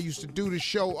 degrees. When I used to do the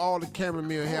show, all the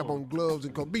cameramen have on gloves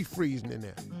and be freezing in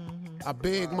there. I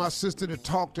begged my sister to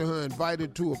talk to her, invite her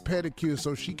to a pedicure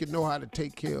so she could know how to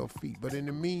take care of feet. But in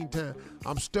the meantime,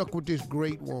 I'm stuck with this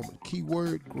great woman.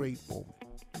 Keyword, great woman.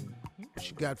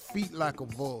 She got feet like a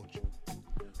vulture.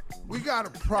 We got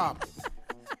a problem.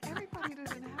 Everybody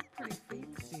doesn't have pretty feet,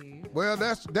 Steve. Well,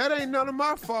 that ain't none of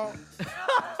my fault.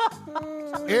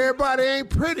 Everybody ain't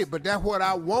pretty, but that's what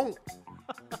I want.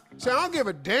 So I don't give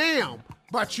a damn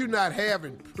about you not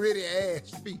having pretty ass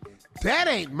feet. That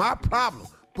ain't my problem,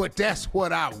 but that's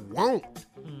what I want.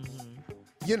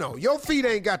 You know, your feet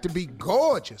ain't got to be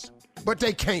gorgeous, but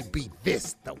they can't be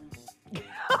this, though.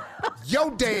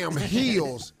 Your damn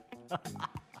heels,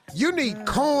 you need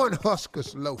corn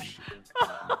huskers lotion.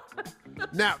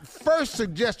 Now, first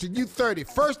suggestion, you 30.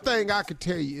 First thing I can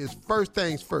tell you is first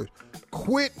things first.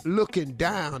 Quit looking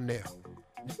down there.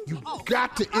 You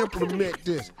got to implement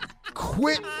this.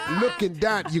 Quit looking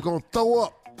down. You're going to throw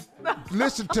up.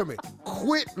 Listen to me.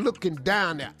 Quit looking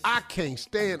down there. I can't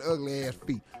stand ugly ass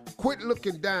feet. Quit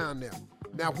looking down there.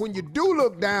 Now, when you do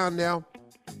look down there,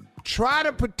 try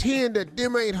to pretend that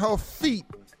them ain't her feet.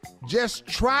 Just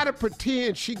try to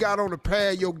pretend she got on a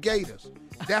pair of your gaiters.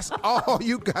 That's all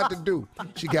you got to do.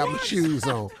 She got my shoes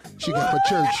on. She got my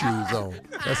church shoes on.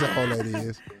 That's all that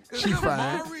is. She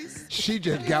fine. She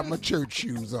just got my church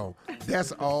shoes on.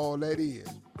 That's all that is.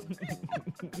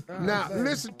 Now,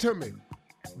 listen to me.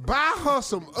 Buy her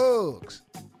some Uggs,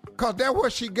 because that's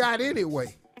what she got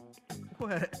anyway.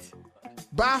 What?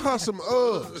 Buy her some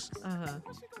Uggs.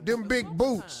 Them big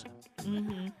boots.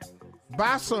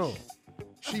 Buy some.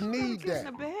 She need Get that. in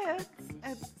the bed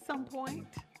at some point.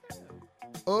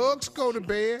 Uggs go to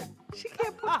bed. She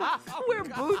can't wear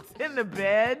boots in the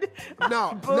bed.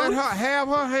 No, Boots? have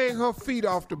her hang her feet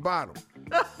off the bottom.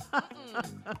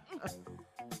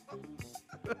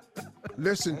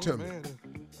 Listen to me.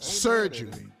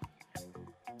 Surgery.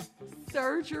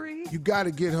 Surgery? You got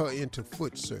to get her into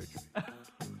foot surgery.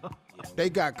 They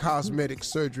got cosmetic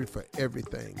surgery for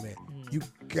everything, man. You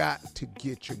got to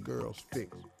get your girls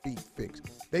feet fixed.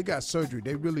 They got surgery.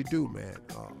 They really do, man.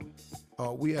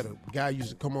 We had a guy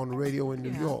used to come on the radio in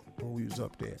New York when we was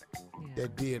up there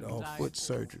that did foot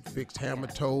surgery, fixed hammer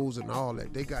toes and all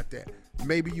that. They got that.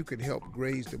 Maybe you can help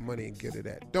raise the money and get her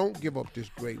that. Don't give up this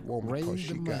great woman because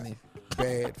she got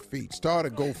bad feet. Start a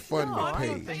GoFundMe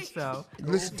page. I don't think so.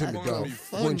 Listen to me, dog.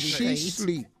 When she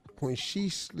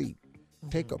sleep,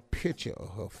 take a picture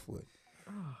of her foot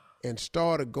and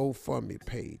start a GoFundMe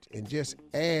page and just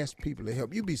ask people to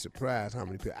help. You'd be surprised how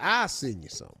many people. I'll send you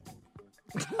something.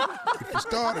 If you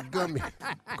start a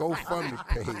GoFundMe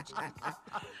page,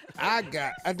 I'll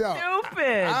give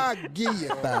you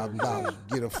 $1,000 to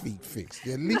get her feet fixed.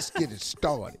 At least get it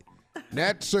started.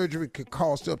 That surgery could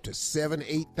cost up to $7,000,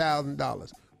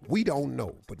 $8,000. We don't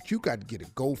know, but you got to get a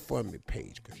GoFundMe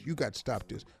page because you got to stop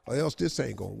this, or else this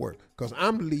ain't gonna work. Because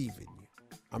I'm leaving you.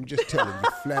 I'm just telling you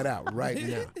flat out right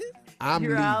now. I'm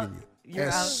leaving you.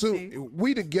 As soon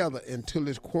we together until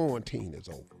this quarantine is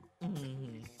over.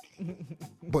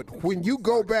 But when you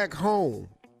go back home,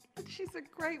 she's a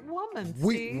great woman.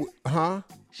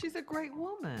 She's a great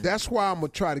woman. That's why I'm gonna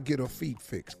try to get her feet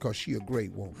fixed, cause she a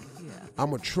great woman. Yeah. I'm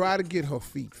gonna try to get her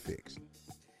feet fixed.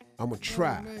 I'm gonna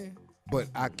try, but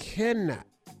I can't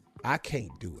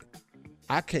do it.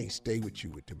 I can't stay with you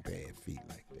with them bad feet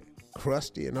like that,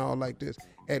 crusty and all like this.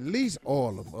 At least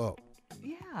oil them up.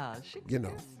 Yeah,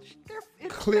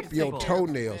 clip your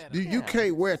toenails. You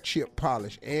can't wear chip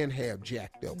polish and have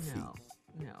jacked up feet.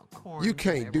 No, you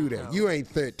can't do that. You ain't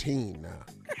 13 now.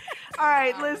 All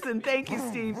right, listen, thank you,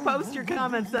 Steve. Post your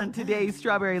comments on today's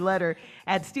Strawberry Letter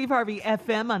at Steve Harvey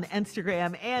FM on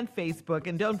Instagram and Facebook.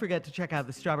 And don't forget to check out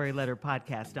the Strawberry Letter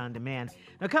podcast on demand.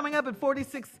 Now, coming up at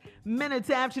 46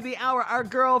 minutes after the hour, our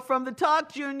girl from the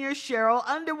Talk Junior, Sheryl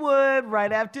Underwood.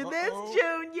 Right after this,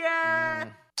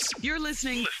 Junior. You're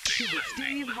listening to the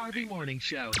Steve Harvey Morning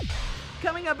Show.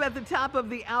 Coming up at the top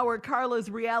of the hour, Carla's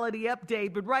reality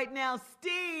update. But right now,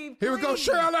 Steve. Here we go,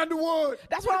 Sheryl Underwood.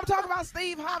 That's what I'm talking about,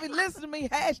 Steve Harvey. Listen to me.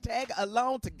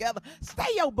 #alone together. Stay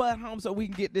your butt home so we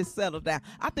can get this settled down.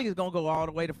 I think it's going to go all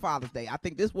the way to Father's Day. I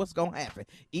think this is what's going to happen.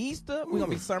 Easter, we're going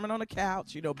to be sermon on the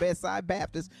couch, bedside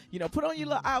Baptist. Put on your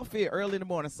little outfit early in the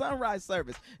morning, sunrise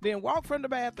service. Then walk from the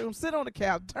bathroom, sit on the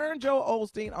couch, turn Joe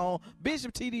Osteen on,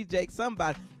 Bishop T.D. Jakes,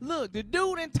 somebody. Look, the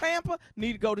dude in Tampa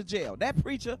need to go to jail. That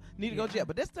preacher need to go to jail.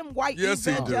 But that's them white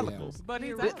evangelicals. But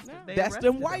that's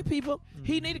them white people.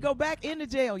 He need to go back into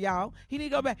jail, y'all. He need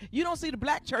to go back. You don't see the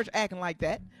black church acting like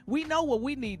that. We know what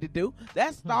we need to do.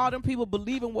 That's all them people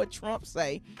believing what Trump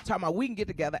say, talking about we can get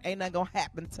together, ain't nothing gonna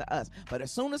happen to us. But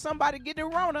as soon as somebody get the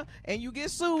Rona and you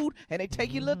get sued and they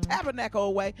take your little tabernacle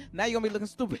away, now you're gonna be looking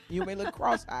stupid. You're gonna be looking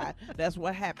cross-eyed. That's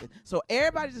what happened. So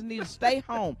everybody just need to stay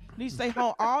home. You need to stay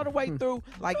home all the way through.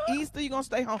 Like Easter, you're gonna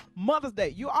stay home. Mother's Day,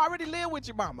 you already live with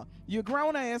your mama. You're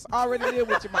grown ass already live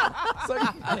with your mama.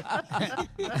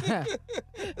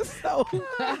 So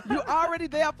you're already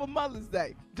there for Mother's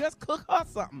Day. Just cook her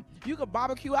something. You can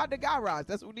barbecue out the garage.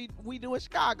 That's what we do in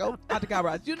Chicago, out the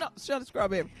garage. Shut the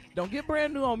scrub in. Don't get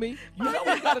brand new on me. You know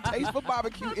we got a taste for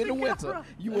barbecue in the winter.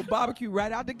 You will barbecue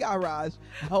right out the garage.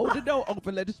 Hold the door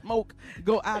open. Let the smoke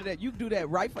go out of that. You can do that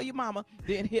right for your mama.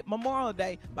 Then hit Memorial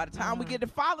Day. By the time we get to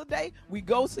Father's Day, we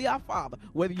go see our father.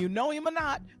 Whether you know him or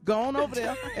not, go on over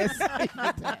there and see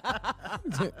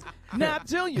him. Now,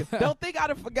 Junior, don't think I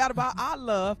done forgot about our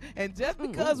love. And just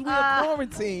because we're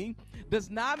quarantined does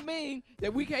not mean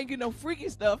that we can't get no freaky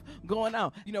stuff going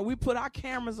on. We put our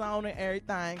cameras on and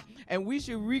everything, and we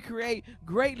should recreate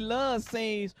great love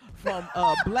scenes from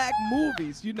black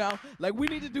movies, Like we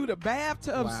need to do the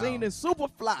bathtub scene in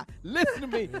Superfly. Listen to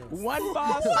me. One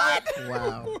boss up.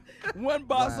 Wow. One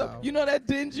boss up. You know that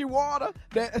dingy water?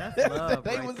 That's love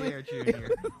they right was there, Junior.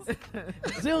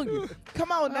 Junior,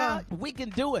 come on now. We can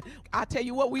do it. I tell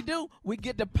you what we do. We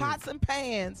get the pots and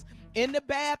pans in the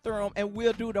bathroom, and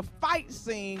we'll do the fight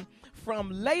scene from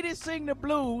Lady Sing the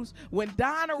Blues when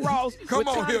Donna Ross Come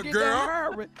on here,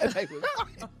 girl.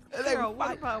 Sheryl,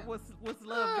 what about what's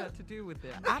love got to do with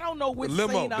it? I don't know which the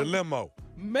scene. limo.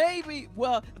 Maybe,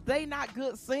 they not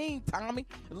good scene, Tommy.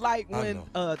 Like when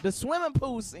the swimming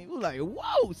pool scene, we like,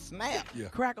 whoa, snap,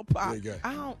 crackle pop.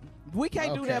 We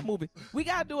can't do that movie. We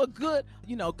gotta do a good,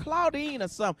 Claudine or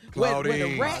something. Where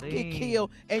the rat get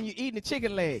killed and you eating the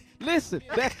chicken leg. Listen,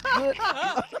 that's good.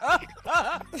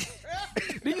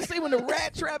 Do you see when the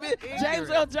rat trap is? James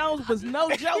Earl Jones was no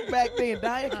joke back then.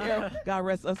 Diane Carroll, God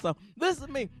rest her soul. Listen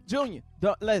to me, Junior.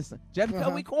 Listen, just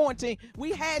because we quarantine,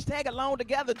 we hashtag alone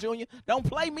together, Junior. Don't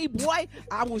play me, boy.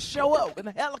 I will show up in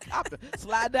a helicopter,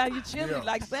 slide down your chimney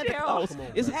like Santa Claus.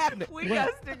 It's happening. We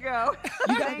got to go.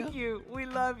 Thank go. you. We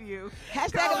love you.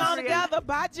 Hashtag alone together.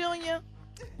 Bye, Junior.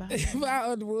 Bye,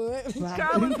 Underwood.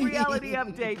 Carla's reality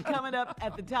update coming up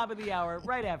at the top of the hour,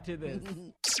 right after this.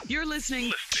 You're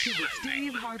listening to the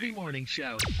Steve Harvey Morning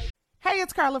Show. Hey,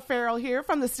 it's Carla Farrell here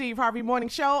from the Steve Harvey Morning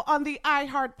Show on the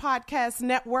iHeart Podcast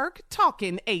Network,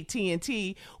 talking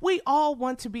AT&T. We all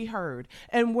want to be heard,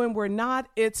 and when we're not,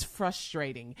 it's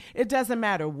frustrating. It doesn't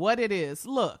matter what it is.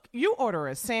 Look, you order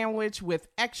a sandwich with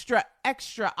extra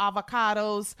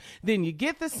avocados, then you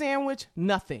get the sandwich,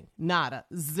 nothing, nada,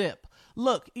 zip.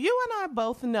 Look, you and I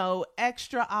both know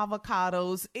extra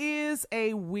avocados is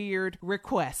a weird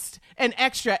request, and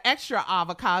extra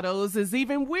avocados is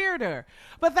even weirder.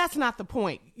 But that's not the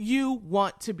point. You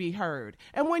want to be heard.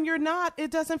 And when you're not,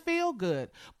 it doesn't feel good.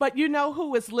 But you know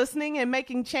who is listening and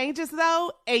making changes,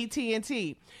 though?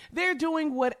 AT&T. They're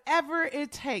doing whatever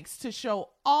it takes to show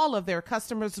all of their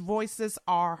customers' voices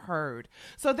are heard.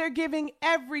 So they're giving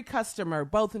every customer,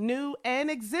 both new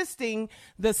and existing,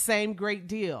 the same great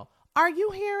deal. Are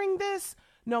you hearing this?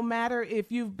 No matter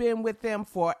if you've been with them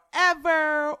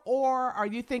forever or are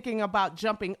you thinking about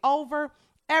jumping over,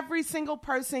 every single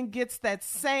person gets that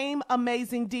same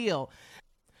amazing deal.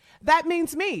 That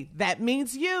means me. That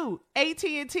means you.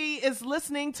 AT&T is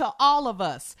listening to all of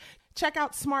us. Check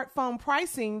out smartphone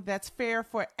pricing that's fair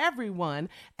for everyone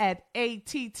at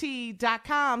att.com/best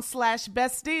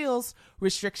deals.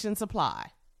 Restrictions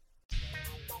apply.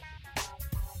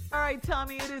 All right,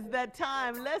 Tommy, it is that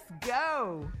time. Let's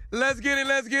go. Let's get it,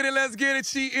 let's get it, let's get it.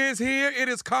 She is here. It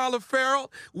is Carla Farrell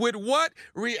with what?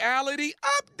 Reality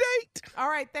update. All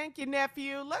right, thank you,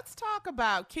 nephew. Let's talk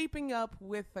about keeping up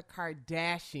with the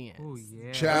Kardashians. Oh,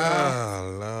 yeah. Child.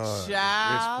 Oh, Lord.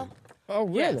 Child. Oh,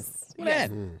 really? Yes. What Yes.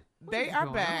 happened? They are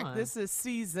going back. on? This is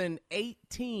season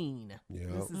 18. Yep.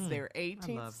 This is their I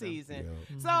 18th love them. season.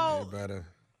 Yep. So, Everybody.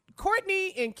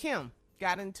 Courtney and Kim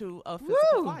got into a physical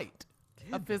Woo! fight.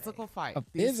 A physical fight. A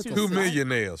These physical Two fight?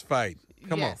 millionaires fight.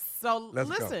 Come yes. So, Let's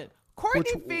go. listen.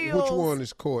 Courtney feels Which one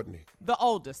is Courtney? the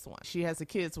oldest one. She has the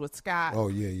kids with Scott. Oh,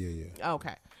 yeah.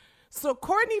 Okay. So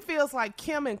Courtney feels like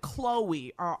Kim and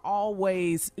Chloe are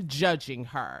always judging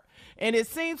her. And it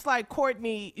seems like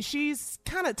Courtney, she's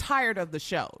kind of tired of the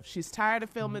show. She's tired of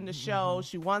filming the show.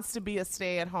 She wants to be a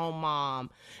stay-at-home mom.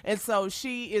 And so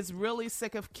she is really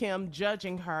sick of Kim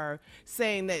judging her,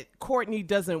 saying that Courtney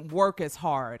doesn't work as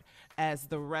hard as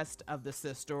the rest of the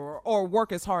sister or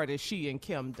work as hard as she and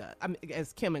Kim does. I mean,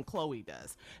 as Kim and Chloe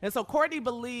does. And so Courtney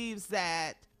believes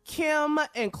that Kim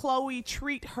and Chloe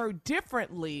treat her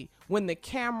differently when the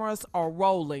cameras are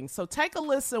rolling. So take a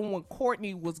listen when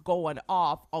Courtney was going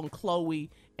off on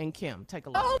Chloe and Kim. Take a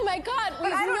listen. Oh my God,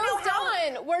 we've moved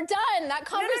on. We're done. That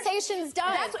conversation's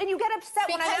done. And you get upset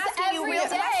when I'm asking you real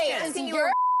questions. Is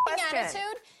your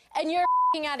attitude and your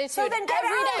attitude So then get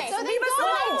every out. day. So then Leave us go.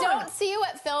 alone. I don't see you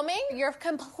at filming. You're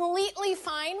completely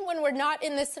fine when we're not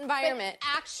in this environment. But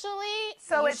actually,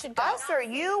 So you it's should go. us or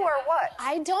you or what?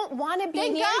 I don't want to be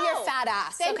Then near go. your fat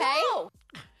ass. Then okay? go.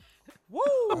 Woo!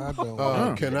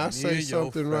 Can I say Near your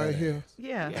something right fat here?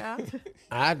 Yeah.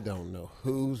 I don't know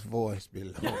whose voice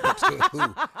belongs to who.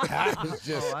 I was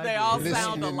just They all listening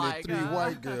sound to alike. three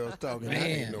white girls talking. I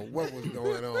didn't know what was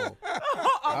going on.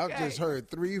 I just heard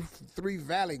three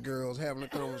Valley girls having a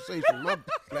conversation. My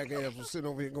black ass was sitting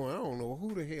over here going, I don't know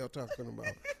who the hell talking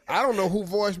about. I don't know who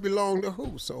voice belonged to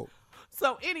who.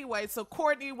 So anyway, so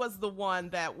Courtney was the one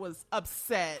that was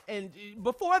upset. And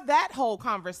before that whole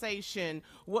conversation,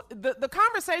 the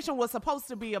conversation was supposed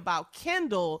to be about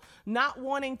Kendall not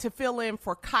wanting to fill in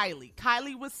for Kylie.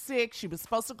 Kylie was sick. She was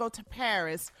supposed to go to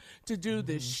Paris to do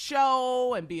this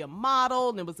show and be a model.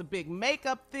 And it was a big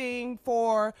makeup thing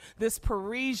for this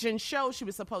Parisian show she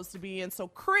was supposed to be in. So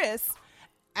Chris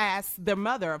asked their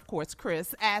mother, of course,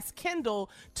 Chris, asked Kendall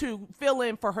to fill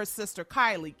in for her sister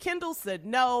Kylie. Kendall said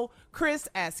no. Chris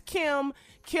asked Kim.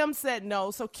 Kim said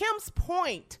no. So Kim's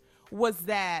point was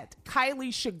that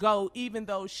Kylie should go even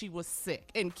though she was sick.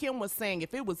 And Kim was saying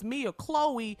if it was me or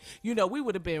Chloe, we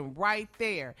would have been right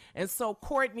there. And so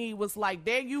Courtney was like,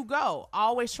 there you go.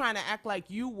 Always trying to act like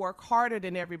you work harder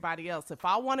than everybody else. If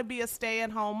I want to be a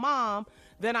stay-at-home mom,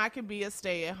 then I can be a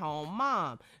stay-at-home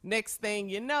mom. Next thing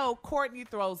you know, Courtney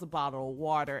throws a bottle of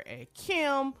water at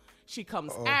Kim. She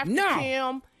comes after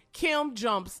Kim. Kim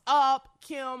jumps up.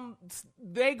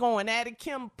 They going at it.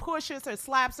 Kim pushes her,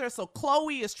 slaps her. So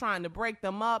Chloe is trying to break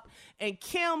them up. And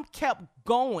Kim kept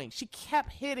going. She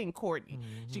kept hitting Courtney.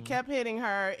 She kept hitting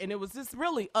her. And it was just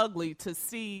really ugly to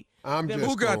see.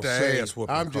 Who got the ass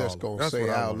whooping? I'm just going to say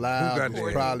out loud,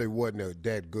 it probably wasn't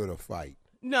that good a fight.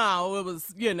 No, it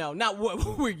was, not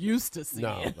what we're used to seeing.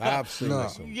 No, I've seen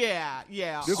some. Yeah.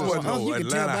 This wasn't no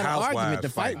Atlanta Housewives the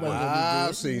fight wasn't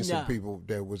I've seen some people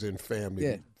that was in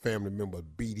family members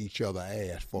beat each other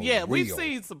ass for real. We've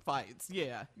seen some fights.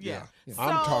 Yeah.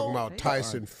 I'm talking about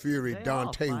Tyson Fury,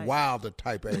 Deontay Wilder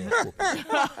type ass whooping.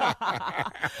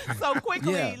 So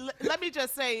quickly, let me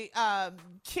just say,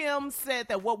 Kim said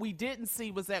that what we didn't see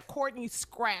was that Courtney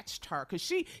scratched her because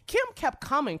Kim kept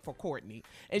coming for Courtney,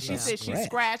 and she said she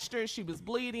scratched her. She was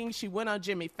bleeding. She went on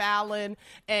Jimmy Fallon,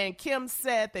 and Kim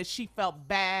said that she felt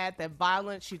bad, that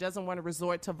violence. She doesn't want to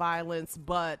resort to violence,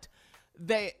 but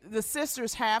the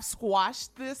sisters have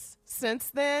squashed this since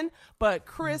then. But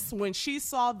Chris, when she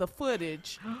saw the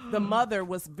footage, the mother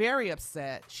was very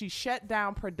upset. She shut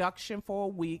down production for a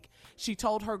week. She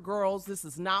told her girls, this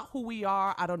is not who we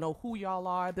are. I don't know who y'all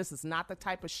are. This is not the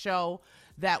type of show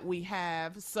that we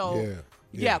have. So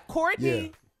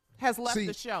Courtney has left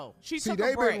the show. She took a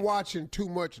break. They've been watching too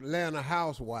much Atlanta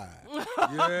Housewives.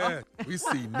 We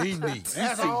see Nene.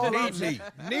 That's all I see.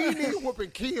 Nene whooping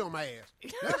Kim ass.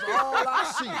 That's all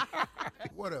I see.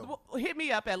 Whatever. Well, hit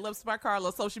me up at Lips by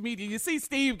Carla social media. You see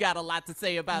Steve got a lot to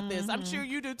say about this. I'm sure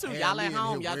you do too. Y'all at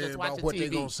home, y'all just watching what TV. What they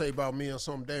gonna say about me on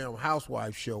some damn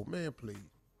housewife show? Man, please.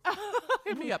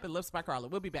 Hit me up at Lips by Carla.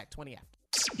 We'll be back 20 after.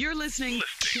 You're listening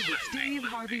to the Steve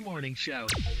Harvey Morning Show.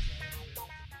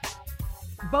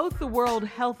 Both the World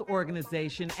Health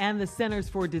Organization and the Centers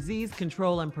for Disease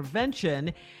Control and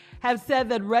Prevention have said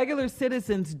that regular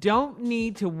citizens don't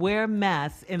need to wear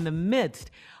masks in the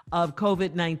midst of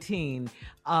COVID-19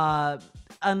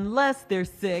 unless they're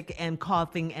sick and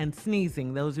coughing and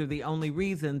sneezing. Those are the only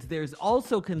reasons. There's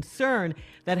also concern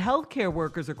that healthcare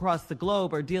workers across the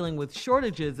globe are dealing with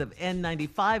shortages of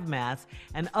N95 masks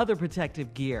and other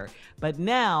protective gear. But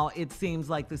now it seems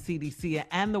like the CDC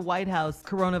and the White House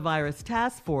Coronavirus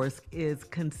Task Force is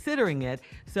considering it.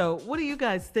 So what do you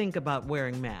guys think about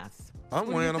wearing masks? I'm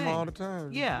wearing them all the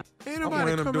time. Yeah. Ain't I'm nobody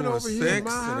wearing them coming doing over here in sex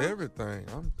my and house. everything.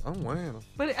 I'm wearing them.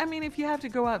 But I mean, if you have to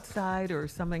go outside or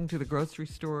something to the grocery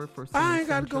store for some I ain't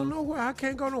got to go essentials. nowhere. I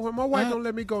can't go nowhere. My wife don't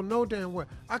let me go no damn where.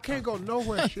 I can't go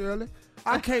nowhere, Shirley.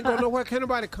 I can't go nowhere. Can't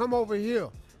nobody come over here.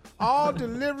 All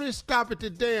deliveries stop at the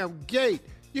damn gate.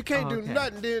 You can't do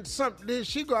nothing. Then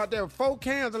she go out there with 4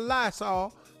 cans of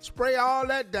Lysol, spray all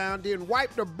that down, then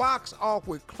wipe the box off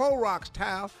with Clorox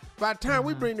towels. By the time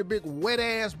we bring the big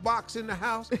wet-ass box in the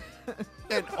house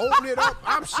and open it up,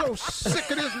 I'm so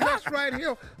sick of this mess right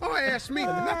here. Don't ask me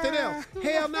nothing else.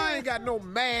 Hell no, I ain't got no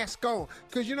mask on.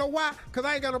 Because you know why? Because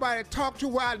I ain't got nobody to talk to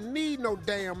where I need no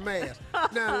damn mask.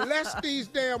 Now, unless these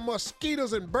damn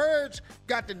mosquitoes and birds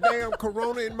got the damn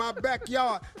corona in my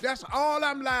backyard, that's all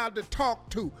I'm allowed to talk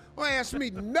to. Don't ask me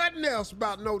nothing else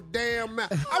about no damn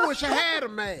mask. I wish I had a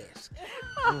mask.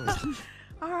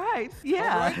 All right.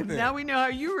 Yeah. All right, now we know how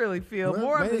you really feel. Well,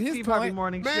 More of man, the his Steve Harvey point-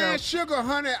 Morning Man, Show. sugar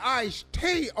honey iced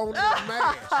tea on that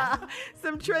mask.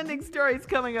 Some trending stories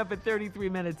coming up at 33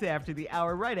 minutes after the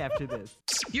hour, right after this.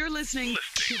 You're listening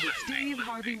to the Steve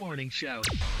Harvey Morning Show.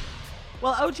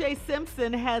 Well, O.J.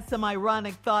 Simpson has some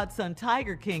ironic thoughts on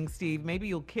Tiger King, Steve. Maybe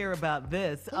you'll care about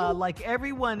this. Like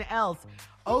everyone else,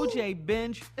 O.J.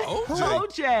 binge.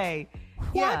 O.J.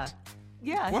 What?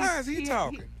 Yeah. Why is he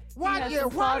talking? Why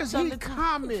does he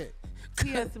comment?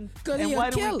 He has some. 'Cause And he a why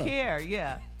do we killer. care?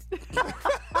 Yeah.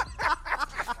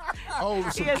 Oh, He some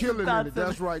has some killing in thoughts it.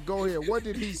 That's right. Go ahead. What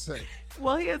did he say?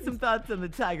 Well, he had some thoughts on the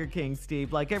Tiger King,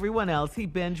 Steve. Like everyone else, he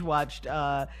binge watched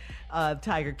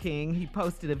Tiger King. He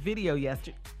posted a video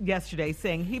yesterday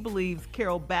saying he believes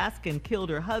Carol Baskin killed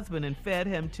her husband and fed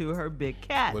him to her big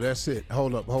cat. Well, that's it.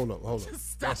 Hold up.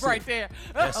 Stop That's right it. there.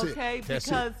 That's Okay, it. That's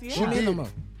because, it. yeah. She What do you did. mean?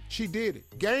 She did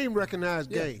it. Game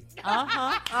recognized game.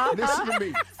 Listen to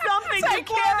me. Something to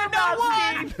care about,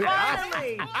 Steve.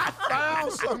 Finally. I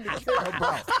found something to care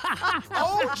about.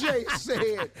 OJ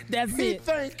said That's he it.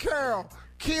 think Carol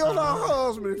killed her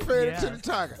husband and fed it to the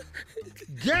tiger.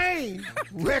 Game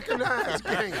recognized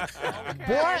game.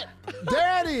 Boy,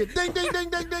 there it is. Ding, ding, ding,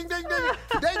 ding, ding, ding,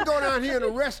 ding. They can go down here and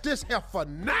arrest this heifer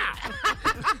now.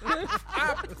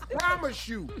 I promise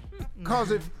you.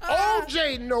 Because if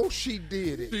OJ knows she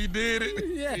did it. She did it.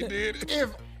 She did it. If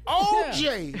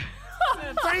OJ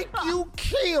think you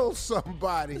killed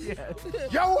somebody,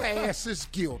 your ass is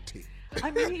guilty.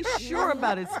 I mean, he's sure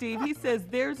about it, Steve. He says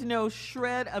there's no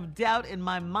shred of doubt in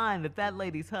my mind that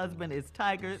lady's husband is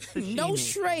Tiger Sashimi. No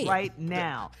shred. Right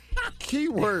now.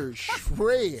 Keyword,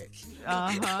 shred.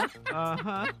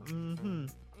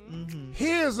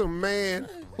 Here's a man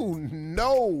who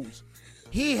knows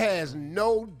he has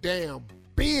no damn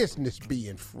business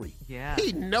being free. Yeah.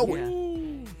 He know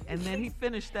it. And then he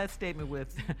finished that statement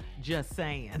with, just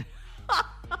saying.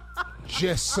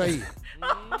 Just saying.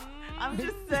 I'm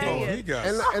just saying. Oh, he got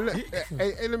and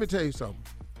let me tell you something.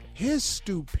 His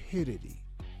stupidity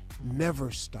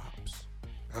never stops.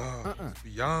 It's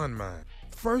beyond mine.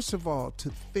 First of all,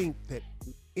 to think that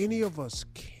any of us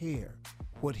care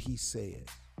what he says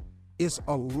is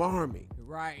alarming.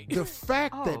 Right. The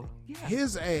fact that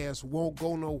his ass won't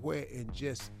go nowhere and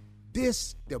just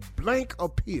diss the blank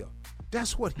appeal,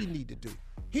 that's what he need to do.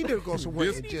 He need to go somewhere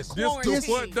and just diss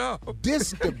what, dog?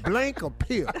 Diss the blank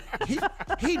appeal.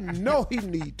 He know he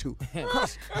need to.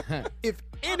 Because if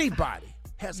anybody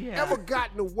has ever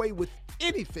gotten away with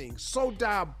anything so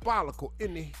diabolical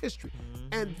in the history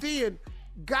and then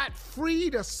got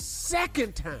freed a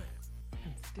second time,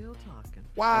 I'm still talking.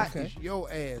 Why is your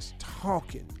ass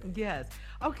talking? Yes.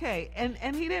 Okay, and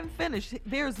he didn't finish.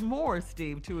 There's more,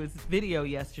 Steve, to his video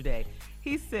yesterday.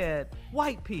 He said,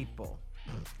 white people.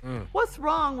 What's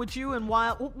wrong with you and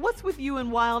what's with you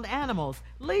and wild animals?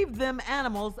 Leave them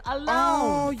animals alone.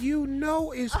 All you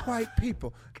know is white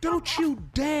people. Don't you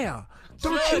dare.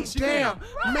 Don't you dare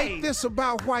make this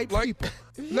about white people.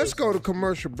 Let's go to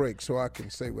commercial break so I can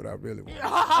say what I really want.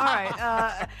 All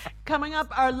right. Coming up,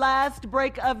 our last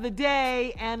break of the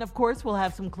day. And, of course, we'll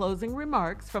have some closing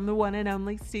remarks from the one and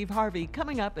only Steve Harvey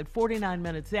coming up at 49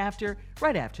 minutes after,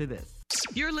 right after this.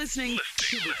 You're listening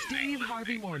to the Steve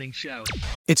Harvey Morning Show.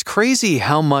 It's crazy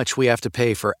how much we have to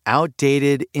pay for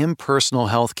outdated, impersonal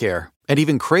healthcare, and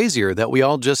even crazier that we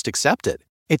all just accept it.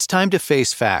 It's time to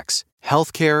face facts.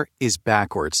 Healthcare is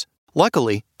backwards.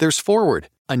 Luckily, there's Forward,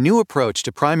 a new approach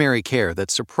to primary care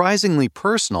that's surprisingly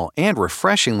personal and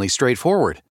refreshingly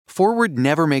straightforward. Forward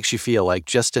never makes you feel like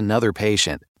just another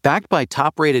patient. Backed by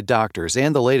top-rated doctors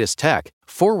and the latest tech,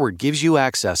 Forward gives you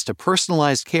access to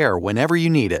personalized care whenever you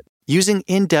need it. Using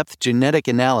in-depth genetic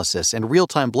analysis and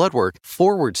real-time blood work,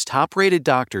 Forward's top-rated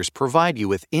doctors provide you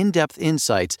with in-depth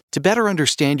insights to better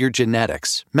understand your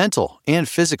genetics, mental, and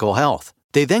physical health.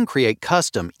 They then create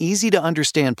custom,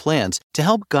 easy-to-understand plans to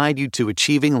help guide you to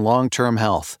achieving long-term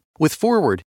health. With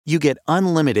Forward, you get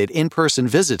unlimited in-person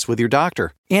visits with your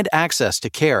doctor and access to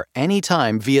care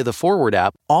anytime via the Forward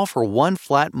app, all for one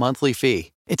flat monthly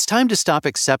fee. It's time to stop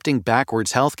accepting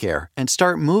backwards healthcare and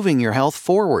start moving your health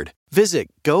forward. Visit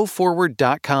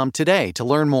GoForward.com today to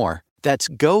learn more. That's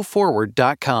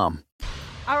GoForward.com.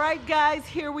 All right, guys,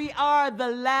 here we are, the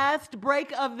last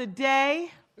break of the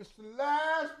day. It's the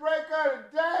last break of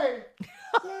the day.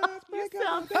 You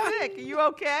sound sick. Are you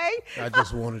okay? I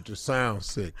just wanted to sound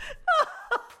sick.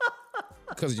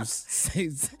 Because you're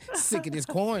sick of this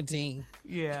quarantine.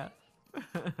 Yeah.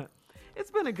 It's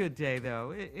been a good day,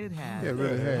 though. It has. Yeah, it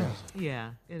really has.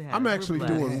 Yeah, it has. I'm actually We're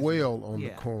blessed. doing well on the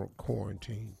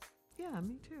quarantine. Yeah,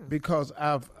 me too. Because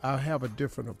I have a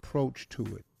different approach to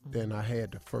it than I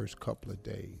had the first couple of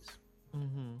days.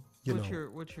 Mm-hmm.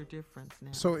 What's your difference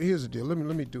now? So here's the deal. Let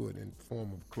me do it in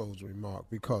form of closing remark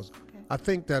because I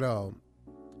think that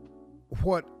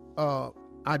what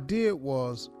I did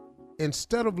was,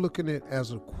 instead of looking at it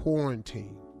as a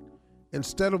quarantine,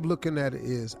 instead of looking at it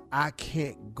as I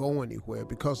can't go anywhere,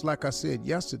 because like I said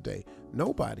yesterday,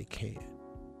 nobody can.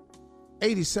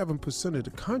 87% of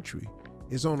the country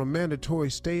is on a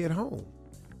mandatory stay at home.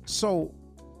 So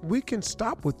we can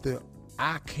stop with the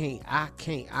I can't.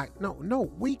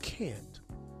 No, we can't.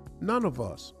 None of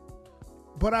us.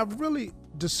 But I've really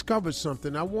discovered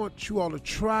something. I want you all to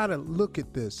try to look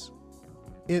at this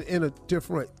in a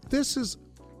different way. This is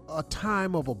a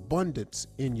time of abundance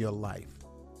in your life.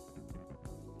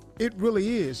 It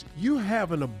really is. You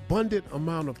have an abundant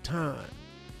amount of time.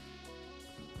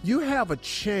 You have a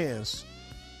chance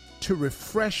to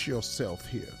refresh yourself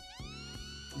here.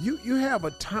 You have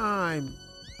a time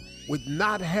with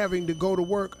not having to go to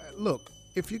work. Look,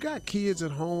 if you got kids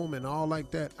at home and all like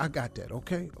that, I got that.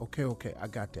 Okay, I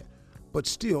got that. But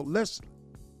still, let's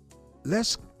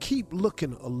keep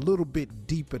looking a little bit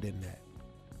deeper than that.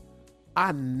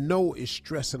 I know it's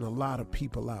stressing a lot of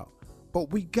people out,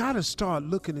 but we got to start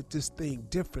looking at this thing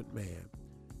different, man.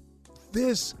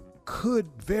 This could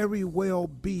very well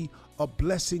be a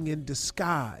blessing in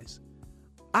disguise.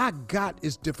 I got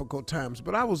its difficult times,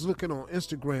 but I was looking on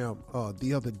Instagram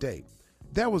the other day.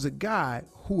 There was a guy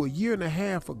who a year and a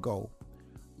half ago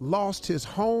lost his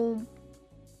home,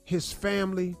 his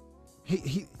family.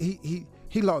 He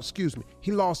He lost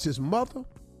his mother,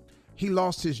 he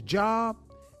lost his job,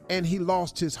 and he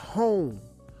lost his home,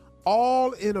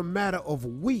 all in a matter of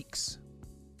weeks.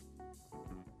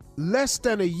 Less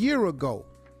than a year ago,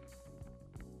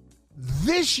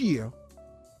 this year,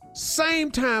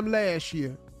 same time last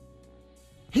year,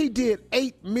 he did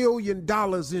 $8 million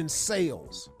in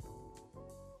sales.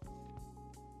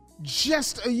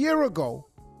 Just a year ago,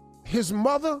 his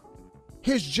mother,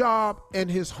 his job,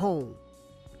 and his home.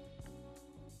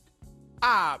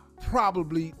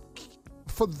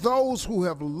 For those who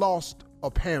have lost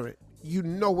a parent, you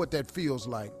know what that feels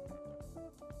like.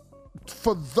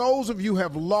 For those of you who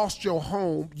have lost your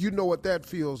home, you know what that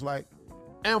feels like.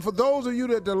 And for those of you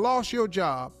that lost your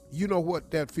job, you know what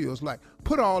that feels like.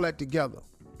 Put all that together.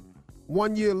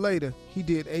 1 year later, he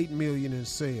did $8 million in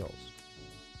sales.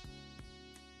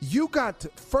 You got to,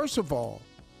 first of all,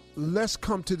 let's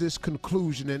come to this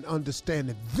conclusion and understand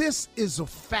that this is a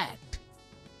fact,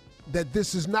 that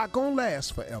this is not going to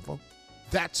last forever.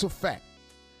 That's a fact.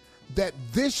 That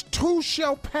this too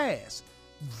shall pass.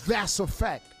 That's a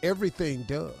fact. Everything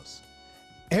does.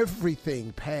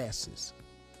 Everything passes.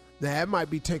 Now, that might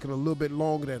be taking a little bit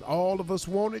longer than all of us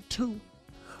want it to,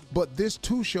 but this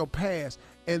too shall pass,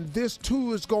 and this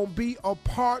too is going to be a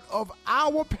part of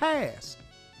our past.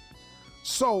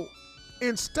 So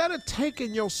instead of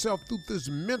taking yourself through this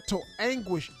mental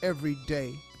anguish every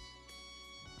day,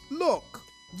 look,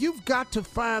 you've got to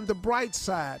find the bright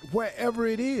side wherever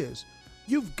it is.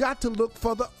 You've got to look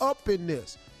for the up in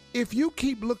this. If you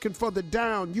keep looking for the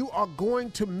down, you are going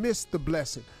to miss the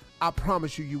blessing. I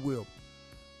promise you, you will.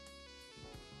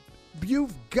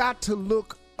 You've got to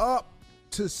look up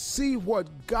to see what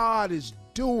God is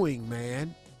doing,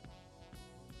 man.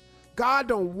 God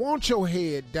don't want your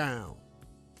head down.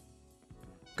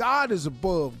 God is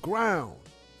above ground.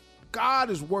 God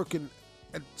is working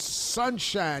at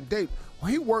sunshine day.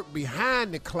 Well, he worked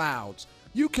behind the clouds.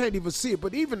 You can't even see it,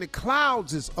 but even the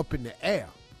clouds is up in the air.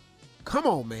 Come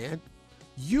on, man.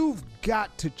 You've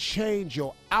got to change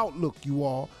your outlook, you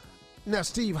all. Now,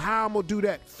 Steve, how am I gonna do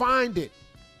that? Find it.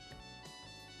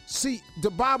 See, the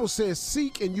Bible says,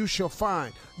 seek and you shall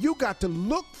find. You got to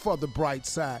look for the bright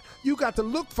side. You got to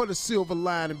look for the silver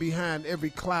lining behind every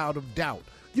cloud of doubt.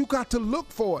 You got to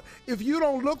look for it. If you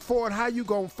don't look for it, how you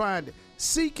gonna find it?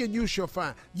 Seek and you shall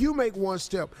find. You make one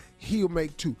step, he'll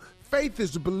make two. Faith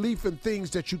is the belief in things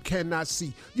that you cannot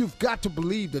see. You've got to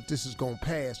believe that this is going to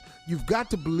pass. You've got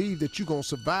to believe that you're going to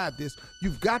survive this.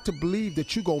 You've got to believe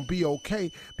that you're going to be okay,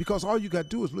 because all you got to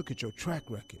do is look at your track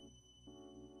record.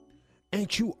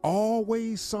 Ain't you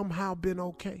always somehow been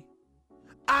okay?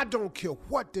 I don't care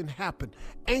what didn't happen.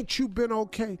 Ain't you been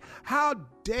okay? How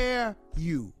dare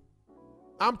you?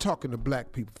 I'm talking to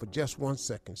black people for just 1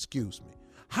 second, excuse me.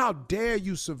 How dare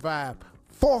you survive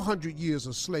 400 years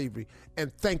of slavery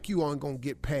and think you aren't going to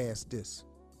get past this?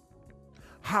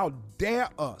 How dare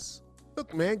us?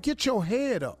 Look, man, get your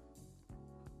head up.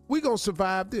 We're going to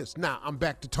survive this. Now, I'm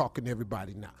back to talking to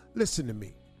everybody now. Listen to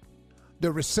me.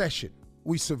 The recession,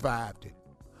 we survived it.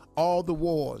 All the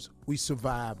wars, we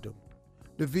survived them.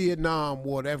 The Vietnam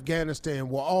War, the Afghanistan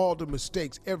War, all the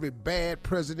mistakes, every bad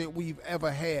president we've ever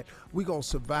had, we're going to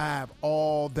survive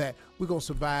all that. We're going to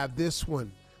survive this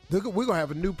one. We're going to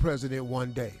have a new president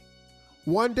one day.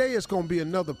 One day it's going to be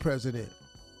another president.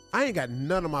 I ain't got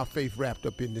none of my faith wrapped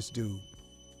up in this dude.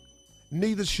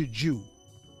 Neither should you.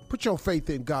 Put your faith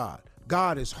in God.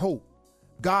 God is hope.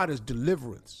 God is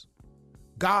deliverance.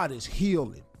 God is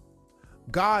healing.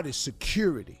 God is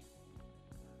security.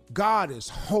 God is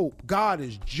hope. God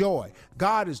is joy.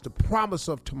 God is the promise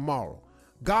of tomorrow.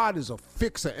 God is a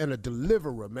fixer and a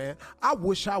deliverer, man. I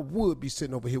wish I would be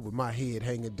sitting over here with my head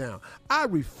hanging down. I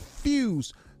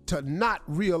refuse to not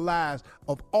realize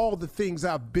of all the things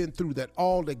I've been through, that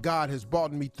all that God has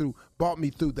brought me through,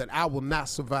 that I will not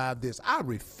survive this. I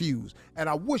refuse. And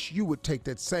I wish you would take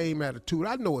that same attitude.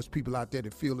 I know there's people out there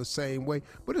that feel the same way,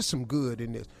 but there's some good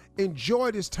in this.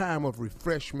 Enjoy this time of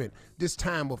refreshment, this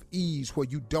time of ease where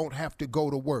you don't have to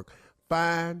go to work.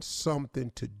 Find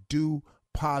something to do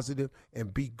positive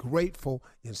and be grateful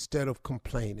instead of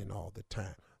complaining all the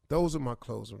time. Those are my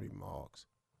closing remarks.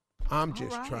 I'm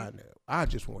just I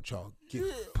just want y'all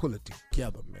to pull it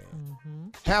together, man. Mm-hmm.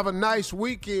 Have a nice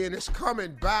weekend. It's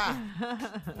coming by.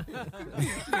 You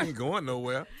ain't going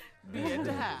nowhere. Be in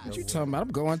the house. What you talking about?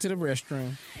 I'm going to the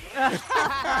restroom.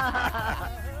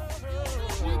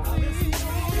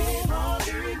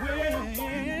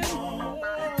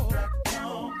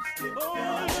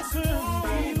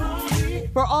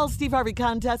 For all Steve Harvey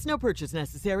contests, no purchase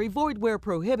necessary, void where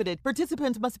prohibited.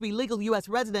 Participants must be legal U.S.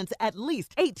 residents at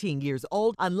least 18 years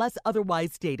old unless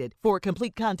otherwise stated. For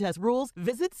complete contest rules,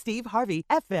 visit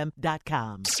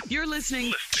steveharveyfm.com. You're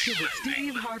listening to the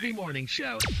Steve Harvey Morning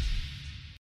Show.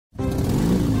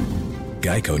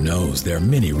 Geico knows there are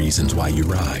many reasons why you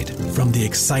ride. From the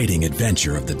exciting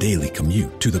adventure of the daily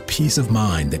commute to the peace of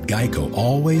mind that Geico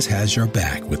always has your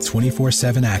back with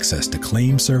 24/7 access to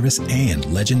claim service and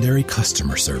legendary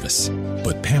customer service.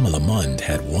 But Pamela Mund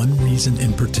had one reason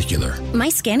in particular. My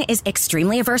skin is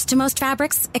extremely averse to most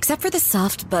fabrics, except for the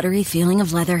soft, buttery feeling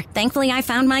of leather. Thankfully, I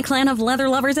found my clan of leather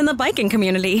lovers in the biking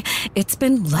community. It's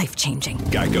been life-changing.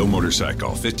 Geico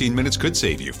Motorcycle. 15 minutes could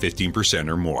save you 15%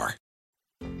 or more.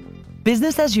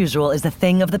 Business as usual is a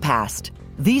thing of the past.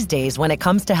 These days, when it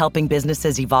comes to helping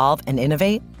businesses evolve and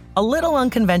innovate, a little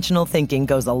unconventional thinking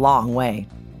goes a long way.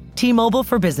 T-Mobile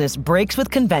for Business breaks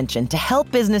with convention to help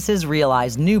businesses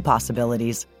realize new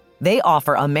possibilities. They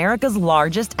offer America's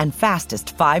largest and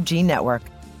fastest 5G network,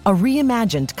 a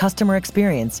reimagined customer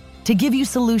experience to give you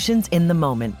solutions in the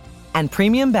moment, and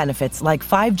premium benefits like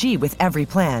 5G with every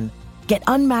plan. Get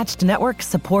unmatched network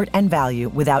support and value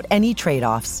without any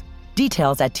trade-offs.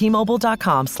 Details at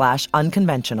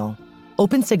T-Mobile.com/unconventional.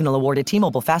 Open Signal awarded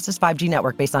T-Mobile fastest 5G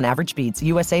network based on average speeds.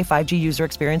 USA 5G user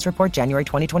experience report January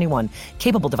 2021.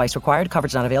 Capable device required.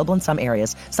 Coverage not available in some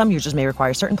areas. Some users may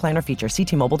require certain plan or features. See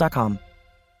T-Mobile.com.